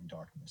light in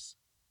darkness?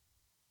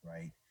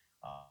 Right?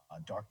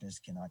 Darkness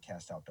cannot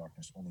cast out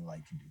darkness. Only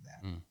light can do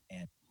that.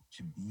 And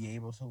to be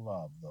able to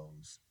love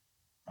those,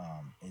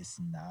 it's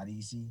not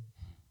easy,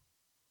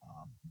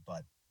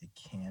 but it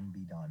can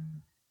be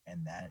done.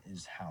 And that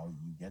is how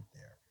you get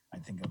there. I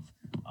think of,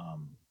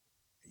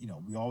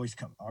 we always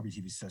come,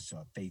 RBTV is such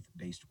a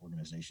faith-based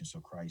organization. So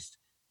Christ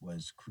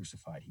was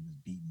crucified. He was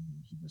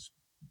beaten. He was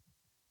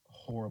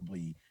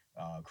horribly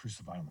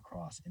crucified on the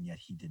cross. And yet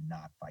he did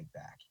not fight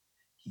back.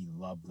 He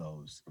loved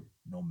those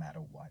no matter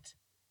what.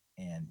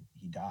 And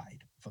he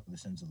died for the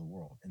sins of the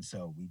world. And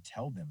so we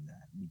tell them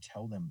that. We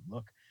tell them,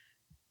 look,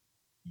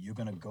 you're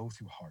going to go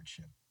through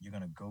hardship. You're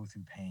going to go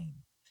through pain.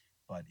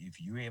 But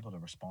if you're able to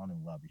respond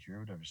in love, if you're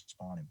able to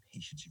respond in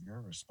patience, if you're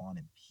able to respond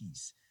in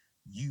peace,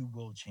 you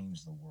will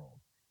change the world,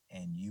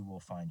 and you will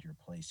find your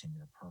place and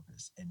your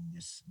purpose. And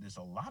there's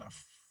a lot of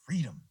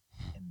freedom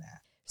in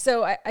that.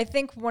 So I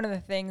think one of the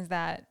things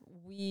that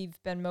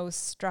we've been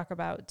most struck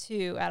about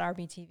too at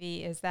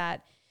RBTV is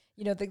that,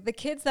 the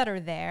kids that are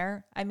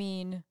there, I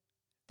mean,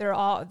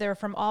 they're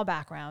from all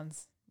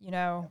backgrounds,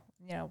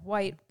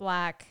 white,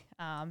 black,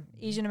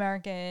 Asian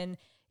American.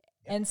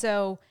 And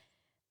so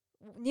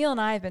Neil and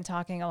I have been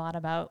talking a lot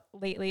about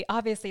lately,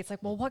 obviously it's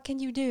like, well, what can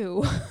you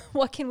do?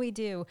 What can we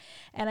do?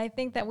 And I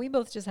think that we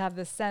both just have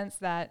this sense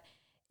that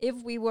if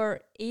we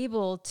were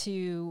able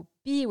to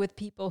be with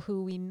people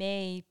who we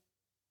may,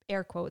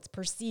 air quotes,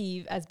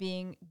 perceive as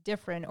being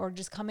different or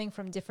just coming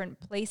from different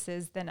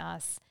places than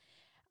us,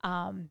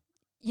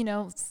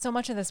 so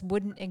much of this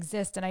wouldn't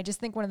exist. And I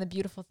just think one of the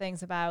beautiful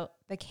things about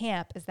the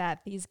camp is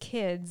that these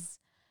kids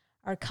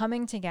are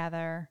coming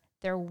together,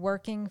 they're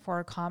working for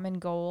a common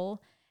goal.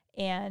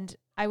 And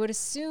I would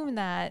assume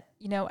that,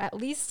 at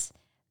least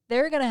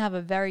they're going to have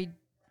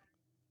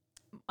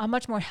a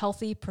much more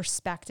healthy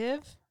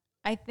perspective,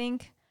 I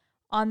think,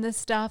 on this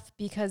stuff,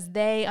 because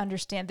they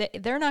understand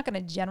that they're not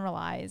going to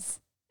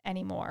generalize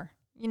anymore,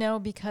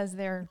 because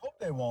they're... Hope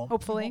they won't.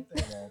 Hopefully.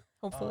 Hope they won't.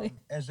 Hopefully.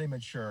 As they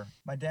mature.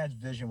 My dad's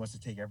vision was to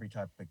take every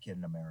type of kid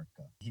in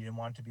America. He didn't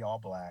want it to be all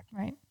black.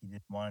 Right. He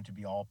didn't want it to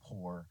be all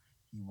poor.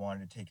 He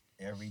wanted to take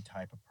every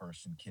type of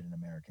kid in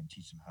America, and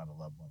teach them how to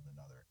love one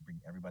another,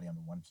 bring everybody under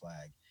one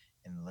flag,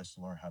 and let's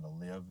learn how to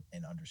live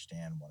and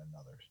understand one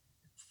another,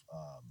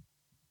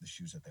 the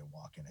shoes that they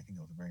walk in. I think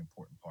that was a very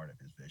important part of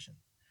his vision,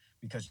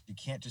 because you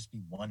can't just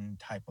be one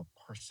type of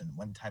person,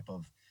 one type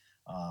of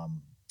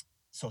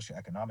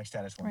socioeconomic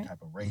status, one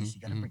type of race.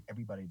 You got to bring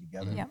everybody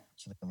together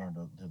so they can learn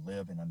to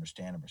live and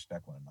understand and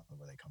respect one another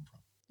where they come from.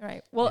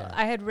 Right. Well,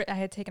 yeah. I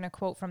had taken a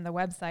quote from the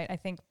website. I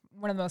think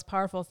one of the most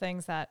powerful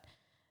things that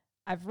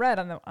I've read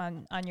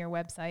on your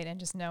website, and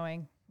just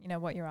knowing,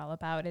 what you're all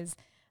about, is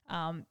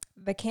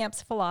the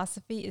camp's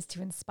philosophy is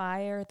to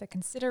inspire the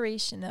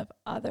consideration of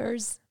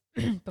others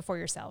before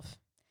yourself.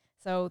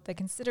 So the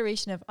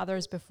consideration of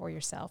others before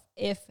yourself.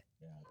 If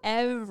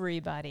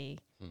everybody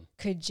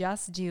could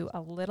just do a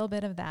little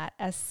bit of that,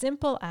 as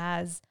simple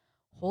as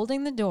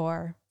holding the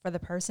door for the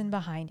person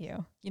behind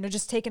you,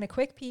 just taking a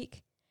quick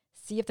peek,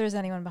 see if there's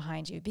anyone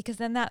behind you, because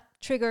then that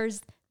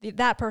triggers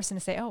that person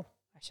to say, oh,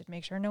 I should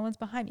make sure no one's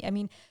behind me. I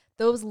mean,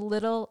 those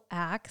little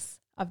acts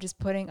of just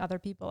putting other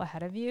people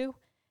ahead of you,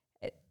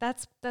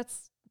 that's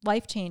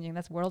life-changing.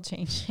 That's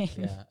world-changing.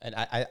 Yeah. And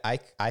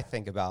I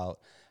think about,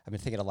 I've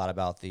been thinking a lot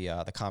about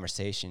the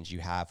conversations you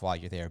have while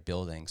you're there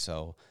building.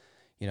 So,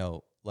 you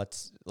know,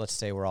 let's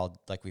say we're all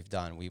like we've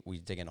done. We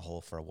dig in a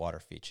hole for a water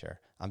feature.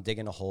 I'm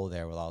digging a hole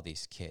there with all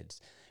these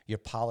kids. Your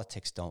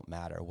politics don't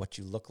matter. What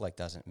you look like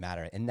doesn't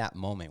matter. In that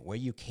moment, where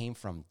you came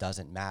from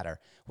doesn't matter.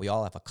 We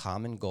all have a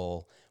common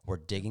goal. We're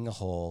digging a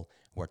hole.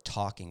 We're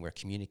talking. We're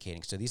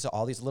communicating. So these are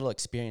all these little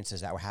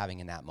experiences that we're having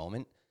in that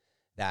moment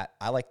that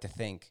I like to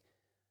think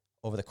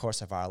over the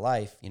course of our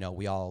life, you know,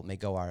 we all may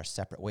go our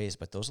separate ways,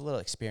 but those little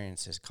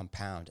experiences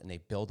compound and they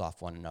build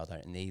off one another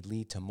and they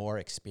lead to more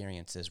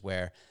experiences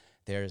where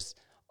there's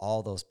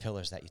all those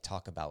pillars that you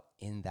talk about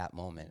in that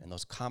moment and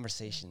those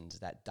conversations,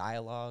 that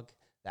dialogue,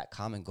 that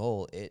common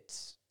goal.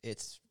 It's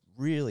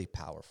really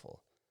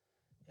powerful.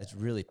 It's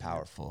really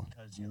powerful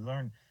because you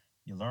learn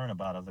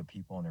about other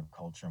people and their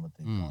culture and what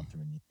they've gone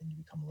through, and you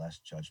become less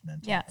judgmental.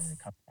 Yes. And it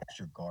kind of puts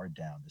your guard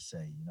down to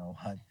say, you know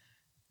what,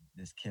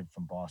 this kid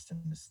from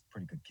Boston, this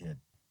pretty good kid,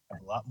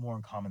 have a lot more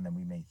in common than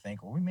we may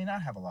think, or we may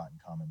not have a lot in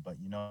common. But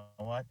you know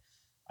what,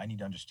 I need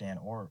to understand,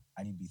 or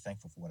I need to be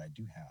thankful for what I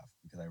do have,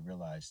 because I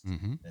realized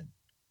that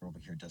over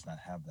here does not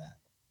have that,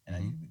 and I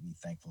need to be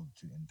thankful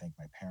to and thank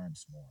my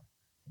parents more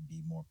and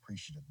be more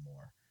appreciative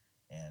more.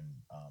 And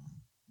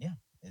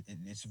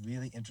it's a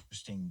really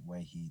interesting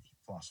way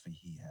philosophy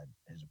he had,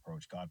 his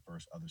approach: God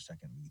first, others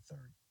second, me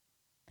third.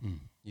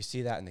 You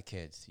see that in the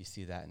kids.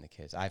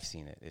 I've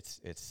seen it.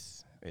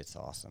 It's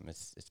awesome.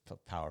 It's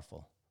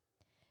powerful.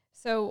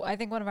 So I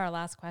think one of our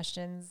last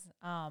questions,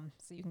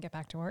 so you can get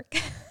back to work,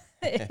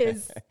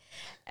 is,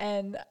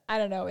 and I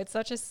don't know, it's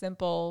such a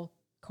simple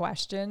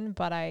question,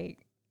 but I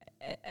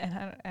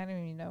don't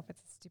even know if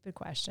it's a stupid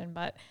question,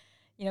 but,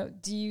 you know,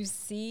 do you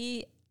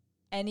see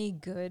any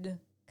good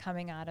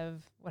coming out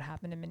of what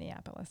happened in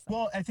Minneapolis?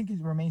 Well, I think it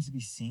remains to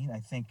be seen. I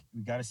think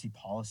we got to see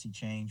policy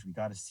change. We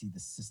got to see the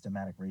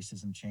systematic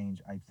racism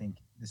change. I think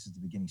this is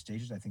the beginning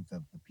stages. I think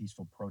the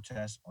peaceful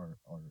protests are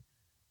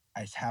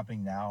it's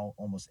happening now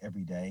almost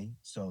every day.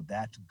 So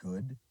that's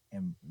good.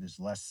 And there's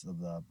less of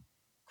the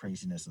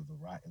craziness of the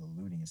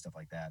looting and stuff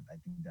like that. I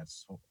think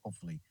that's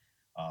hopefully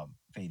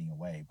fading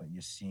away. But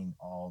you're seeing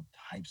all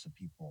types of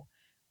people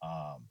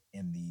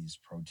in these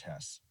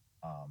protests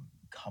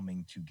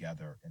coming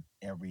together in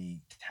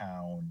every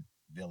town,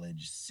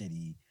 village,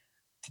 city,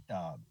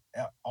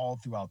 all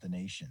throughout the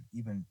nation,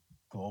 even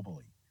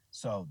globally.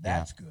 So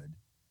that's good.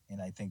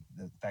 And I think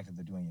the fact that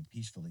they're doing it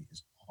peacefully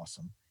is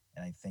awesome.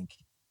 And I think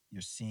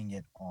you're seeing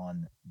it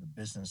on the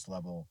business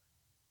level,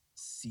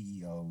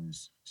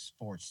 CEOs,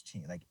 sports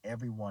team, like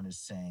everyone is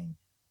saying,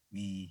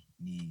 we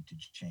need to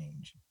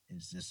change.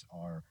 Is this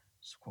our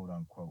quote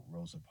unquote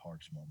Rosa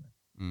Parks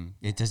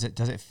moment? Does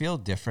it feel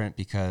different?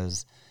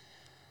 Because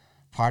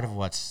part of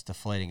what's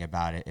deflating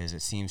about it is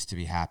it seems to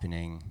be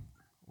happening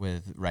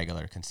with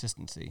regular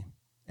consistency.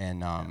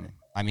 And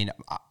I mean,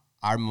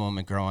 our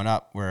moment growing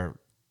up, we're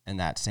in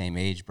that same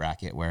age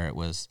bracket where it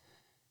was,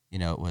 you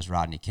know, it was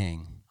Rodney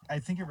King. I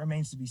think it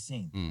remains to be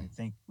seen. I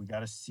think we got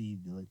to see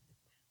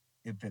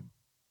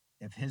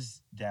if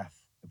his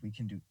death, if we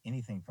can do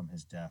anything from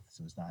his death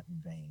so it's not in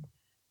vain,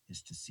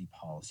 is to see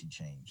policy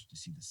change, to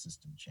see the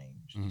system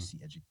change, to see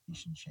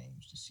education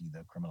change, to see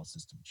the criminal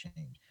system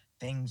change.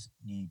 Things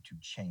need to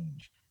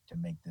change to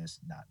make this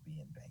not be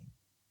in vain,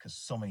 because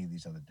so many of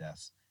these other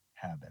deaths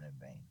have been in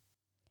vain.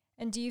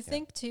 And do you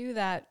think too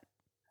that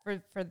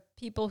for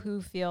people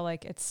who feel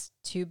like it's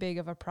too big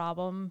of a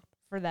problem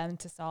for them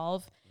to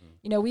solve,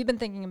 you know, we've been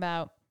thinking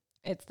about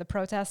the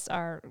protests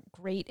are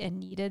great and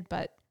needed,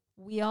 but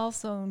we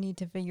also need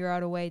to figure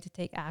out a way to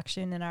take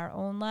action in our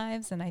own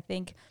lives. And I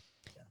think,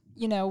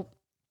 you know,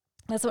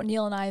 that's what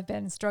Neil and I have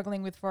been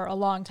struggling with for a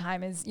long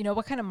time is, you know,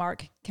 what kind of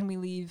mark can we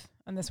leave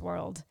on this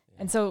world?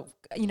 And so,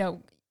 you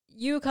know,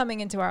 you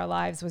coming into our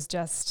lives was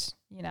just,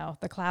 you know,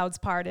 the clouds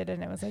parted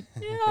and it was like,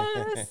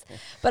 yes.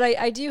 But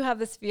I do have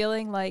this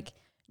feeling like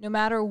no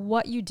matter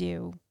what you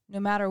do, no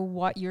matter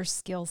what your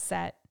skill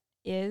set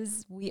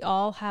is, we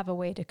all have a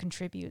way to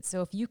contribute.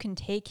 So if you can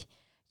take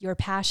your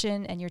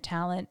passion and your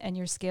talent and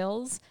your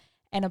skills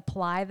and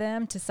apply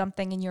them to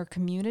something in your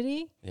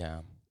community,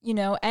 you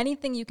know,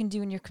 anything you can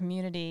do in your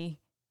community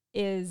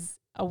is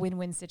a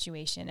win-win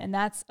situation. And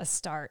that's a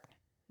start,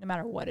 no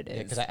matter what it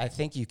is. Because I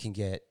think we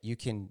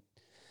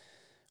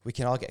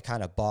can all get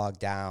kind of bogged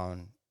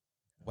down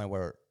when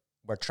we're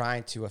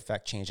trying to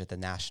affect change at the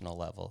national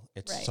level.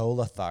 It's so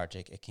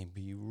lethargic. It can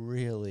be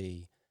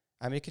really,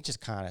 I mean, it can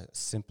just kind of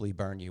simply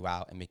burn you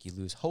out and make you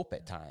lose hope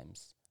at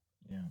times.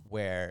 Yeah.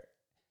 Where,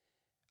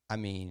 I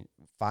mean,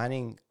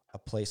 finding a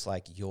place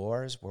like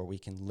yours where we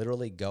can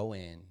literally go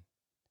in,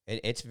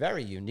 it's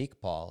very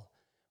unique, Paul,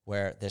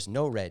 where there's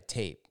no red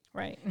tape.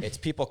 Right. It's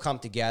people come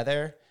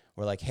together.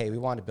 We're like, hey, we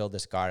want to build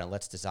this garden.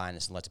 Let's design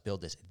this and let's build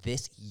this.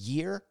 This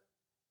year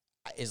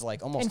is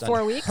like almost in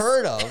 4 weeks?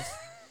 unheard of.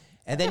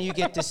 And then you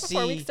get to see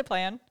 4 weeks to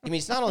plan. I mean,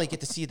 it's not only get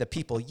to see the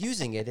people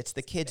using it, it's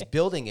the kids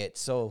building it.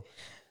 So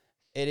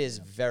it is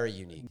very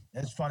unique.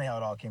 It's funny how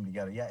it all came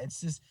together. Yeah, it's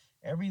just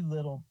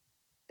everyone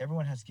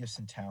has gifts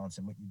and talents,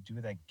 and what you do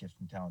with that gift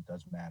and talent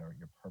does matter.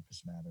 Your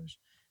purpose matters.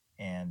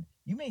 And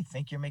you may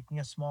think you're making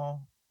a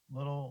small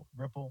little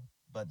ripple,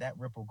 but that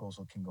ripple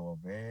can go a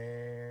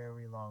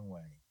very long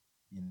way.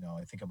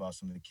 I think about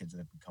some of the kids that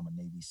have become a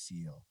Navy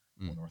SEAL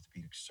or an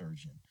orthopedic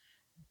surgeon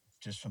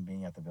just from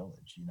being at the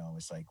village.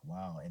 It's like,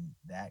 wow. And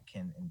that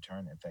can in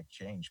turn affect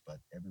change, but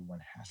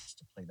everyone has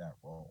to play that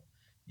role.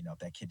 If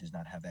that kid does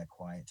not have that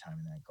quiet time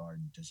in that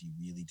garden, does he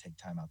really take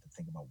time out to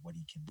think about what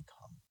he can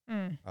become?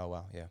 Oh,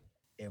 wow. Yeah.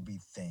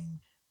 Everything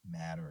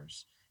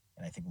matters.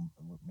 And I think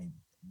what made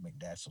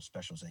Dad so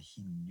special is that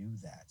he knew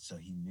that. So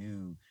he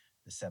knew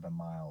the 7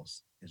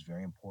 miles is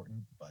very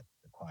important, but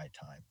the quiet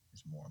time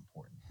is more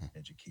important.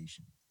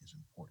 Education is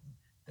important.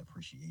 The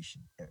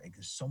appreciation.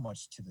 There's so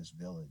much to this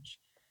village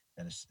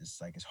that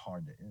it's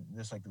hard to,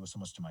 just like there was so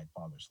much to my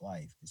father's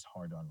life, it's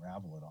hard to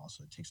unravel it all.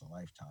 So it takes a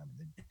lifetime,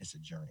 and it's a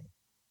journey.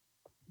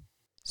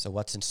 So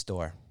what's in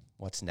store?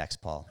 What's next,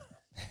 Paul?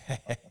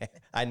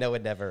 I know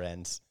it never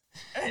ends.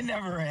 It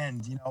never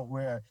ends.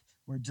 We're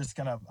just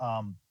gonna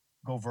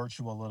go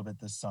virtual a little bit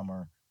this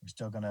summer. We're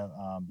still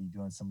gonna be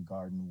doing some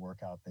garden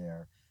work out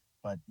there,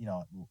 but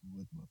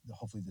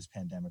hopefully this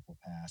pandemic will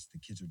pass. The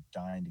kids are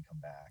dying to come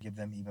back. Give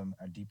them even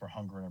a deeper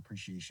hunger and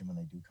appreciation when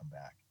they do come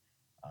back.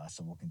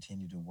 So we'll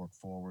continue to work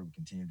forward. We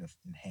continue to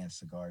enhance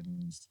the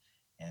gardens,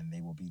 and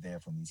they will be there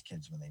for these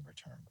kids when they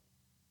return.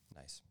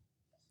 Nice.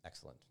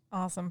 Excellent.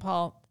 Awesome,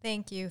 Paul.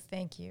 Thank you.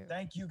 Thank you.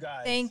 Thank you,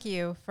 guys. Thank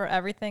you for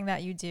everything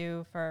that you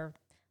do, for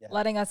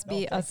letting us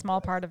be a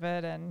small part of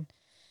it. And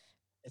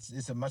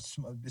it's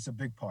a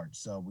big part.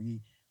 So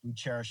we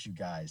cherish you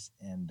guys,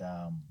 and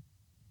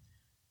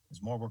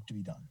there's more work to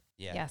be done.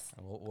 Yeah. Yes.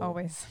 We'll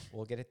always.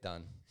 We'll get it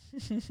done.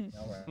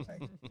 All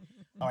right.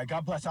 All right.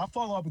 God bless. I'll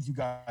follow up with you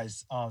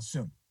guys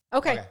soon.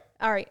 Okay.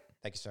 All right.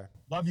 Thank you, sir.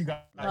 Love you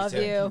guys. Love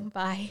you.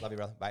 Bye. Love you,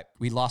 brother. Bye.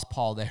 We lost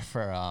Paul there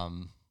for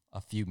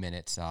a few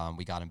minutes.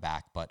 We got him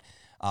back, but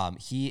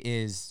he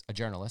is a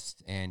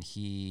journalist, and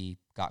he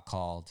got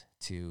called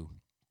to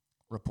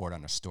report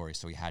on a story,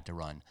 so he had to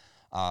run.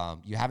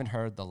 You haven't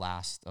heard the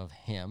last of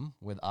him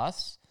with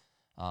us.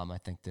 I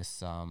think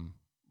this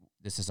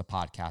is a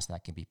podcast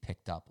that can be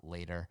picked up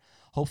later,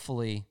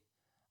 hopefully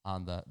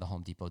on the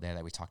Home Depot day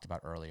that we talked about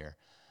earlier,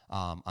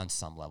 on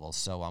some levels.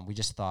 So we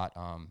just thought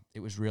it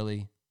was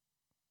really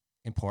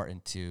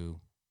important to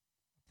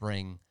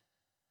bring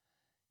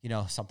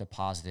something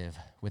positive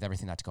with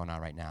everything that's going on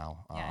right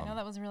now. Yeah, I know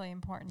that was really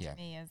important to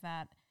me, is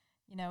that,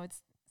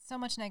 it's so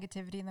much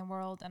negativity in the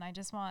world, and I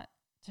just want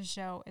to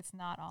show it's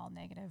not all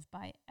negative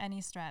by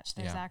any stretch.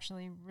 There's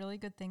actually really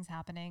good things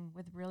happening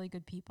with really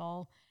good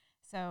people.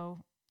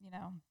 So,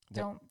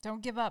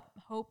 don't give up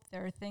hope.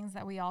 There are things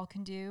that we all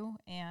can do,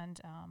 and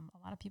a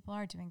lot of people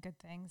are doing good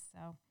things.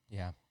 So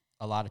yeah,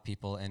 a lot of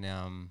people, and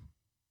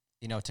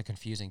it's a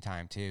confusing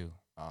time too,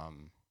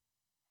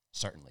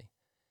 certainly.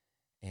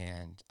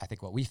 And I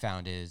think what we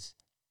found is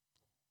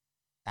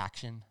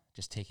action,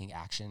 just taking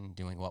action,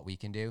 doing what we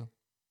can do,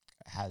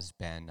 has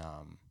been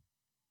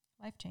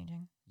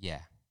life-changing.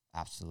 Yeah,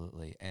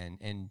 absolutely.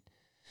 And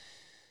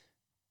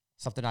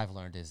something I've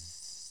learned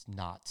is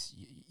not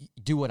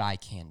do what I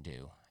can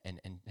do, and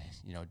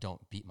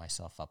don't beat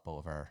myself up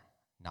over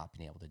not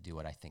being able to do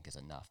what I think is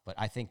enough. But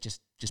I think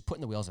just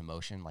putting the wheels in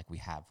motion like we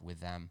have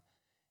with them,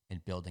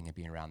 and building and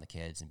being around the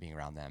kids and being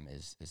around them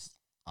is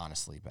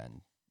honestly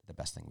been the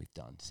best thing we've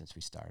done since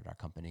we started our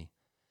company.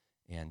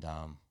 And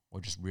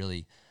we're just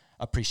really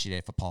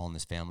appreciative for Paul and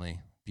his family.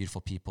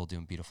 Beautiful people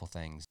doing beautiful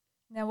things.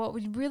 Now, what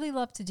we'd really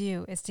love to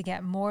do is to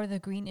get more of the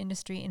green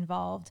industry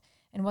involved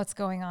in what's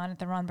going on at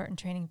the Ron Burton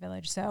Training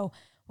Village. So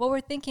what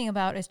we're thinking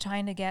about is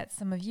trying to get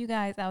some of you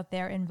guys out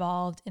there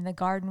involved in the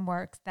garden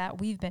work that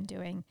we've been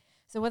doing.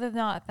 So whether or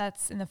not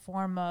that's in the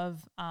form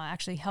of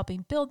actually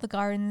helping build the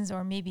gardens,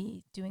 or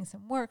maybe doing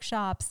some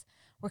workshops,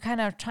 we're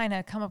kind of trying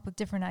to come up with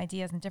different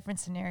ideas and different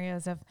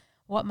scenarios of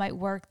what might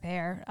work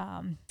there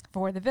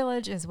for the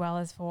village, as well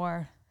as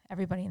for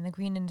everybody in the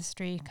green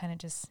industry. Kind of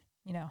just,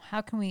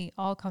 how can we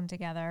all come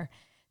together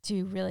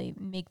to really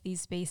make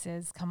these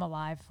spaces come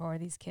alive for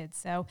these kids?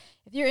 So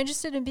if you're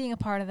interested in being a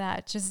part of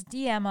that, just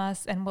DM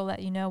us and we'll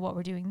let you know what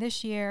we're doing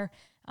this year,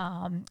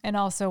 and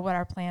also what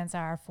our plans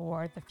are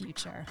for the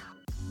future.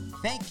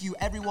 Thank you,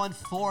 everyone,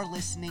 for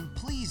listening.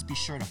 Please be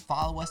sure to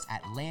follow us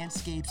at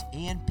Landscapes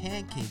and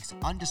Pancakes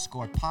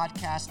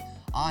 _podcast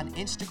on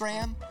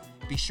Instagram.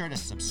 Be sure to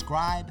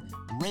subscribe,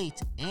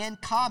 rate, and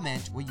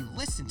comment where you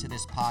listen to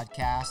this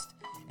podcast.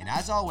 And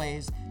as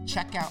always,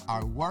 check out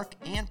our work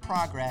and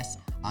progress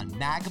on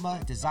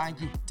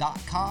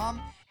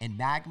magmadesigngroup.com and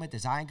Magma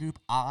Design Group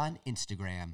on Instagram.